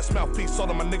cocaine, that's mouthpiece. All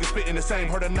of my niggas spitting the same.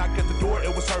 Heard a knock at the door,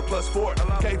 it was her +4.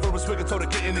 Gave her a swig and told her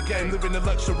get in the game. Living in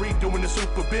luxury, doing it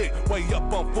super big. Way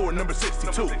up on floor number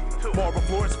 62. Marble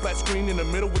floors, flat screen in the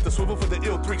middle with the swivel for the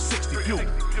ill 360 view.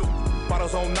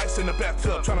 Bottles on nice in the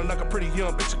bathtub, tryna knock a pretty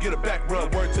young bitch to get a back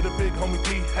rub. Word to the big homie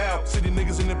D. How city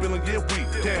niggas in the building, yeah,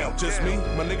 we down. Just me,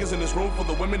 my niggas in this room full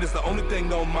of women is the only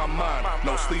thing on my mind.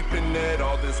 No sleeping at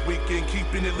all this weekend,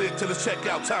 keeping it lit till it's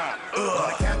checkout time.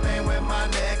 On a campaign with my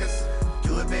niggas,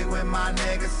 do it big with my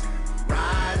niggas.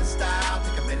 Ride in style,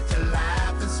 take a minute to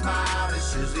laugh and smile.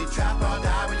 It's usually trap or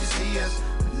die when you see us,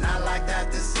 but not like that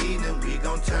this evening. We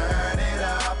gon' turn it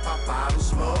up, pop bottle,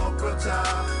 smoke real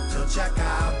tough till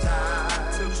checkout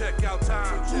time. Till checkout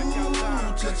time.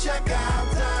 Till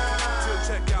checkout time. Till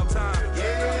checkout time.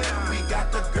 Yeah, we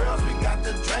got the girls, we got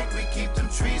the drink, we keep them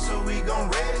trees, so we gon'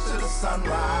 raise till the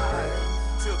sunrise.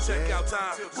 Till checkout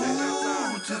time.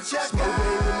 Till checkout time. Smoke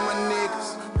with my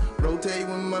niggas, rotate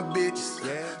with my bitches.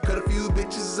 Cut a few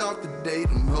bitches off the date,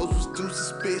 them hoes was too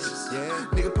suspicious.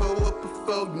 Nigga pull up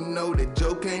before you know that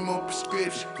Joe came on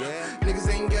prescription.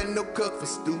 Niggas ain't got no cook for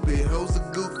stupid hoes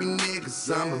or goofy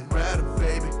niggas. I'm a rider,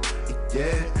 baby.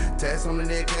 Yeah, tass on the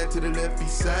neck, head to the left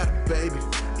east side, baby.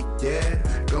 Yeah,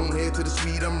 go ahead to the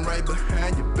suite, I'm right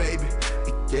behind you, baby.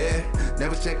 Yeah,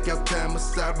 never check out time,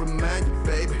 must I remind you,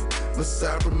 baby? Must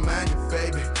I remind you,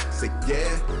 baby? Say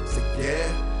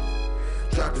yeah.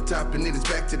 Drop the top and it is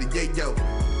back to the yayo.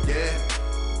 Yeah,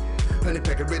 100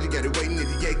 pack of Reggie got it waiting in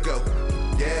the Yago.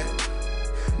 Yeah,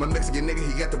 my Mexican nigga,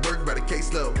 he got the work by the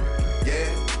caseload. Yeah,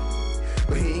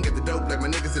 but he ain't got the dope like my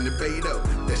niggas in the Bay though.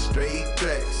 That's straight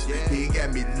tracks. He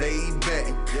got me laid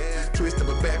back. Twist up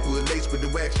a backwood lace with the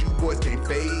wax, you boys can't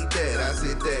fade that. I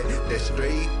said that's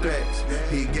straight tracks.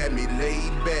 He got me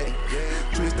laid back.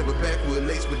 Twist up a backwood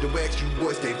lace with the wax, you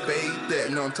boys can't fade that.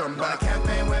 You know what I'm talking about? On a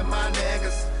campaign with my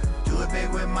niggas, do it big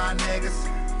with my niggas.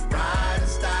 Ride in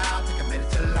style, take a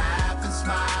minute to laugh and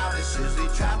smile. It's usually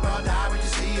trap or die when you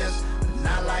see us, but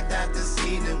not like that this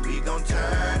evening. We gon'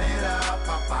 turn it up,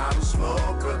 pop bottle,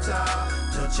 smoke real tough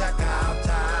till checkout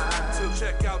time. Till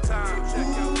checkout time.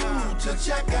 Till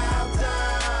checkout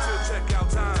time. Till checkout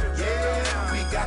time.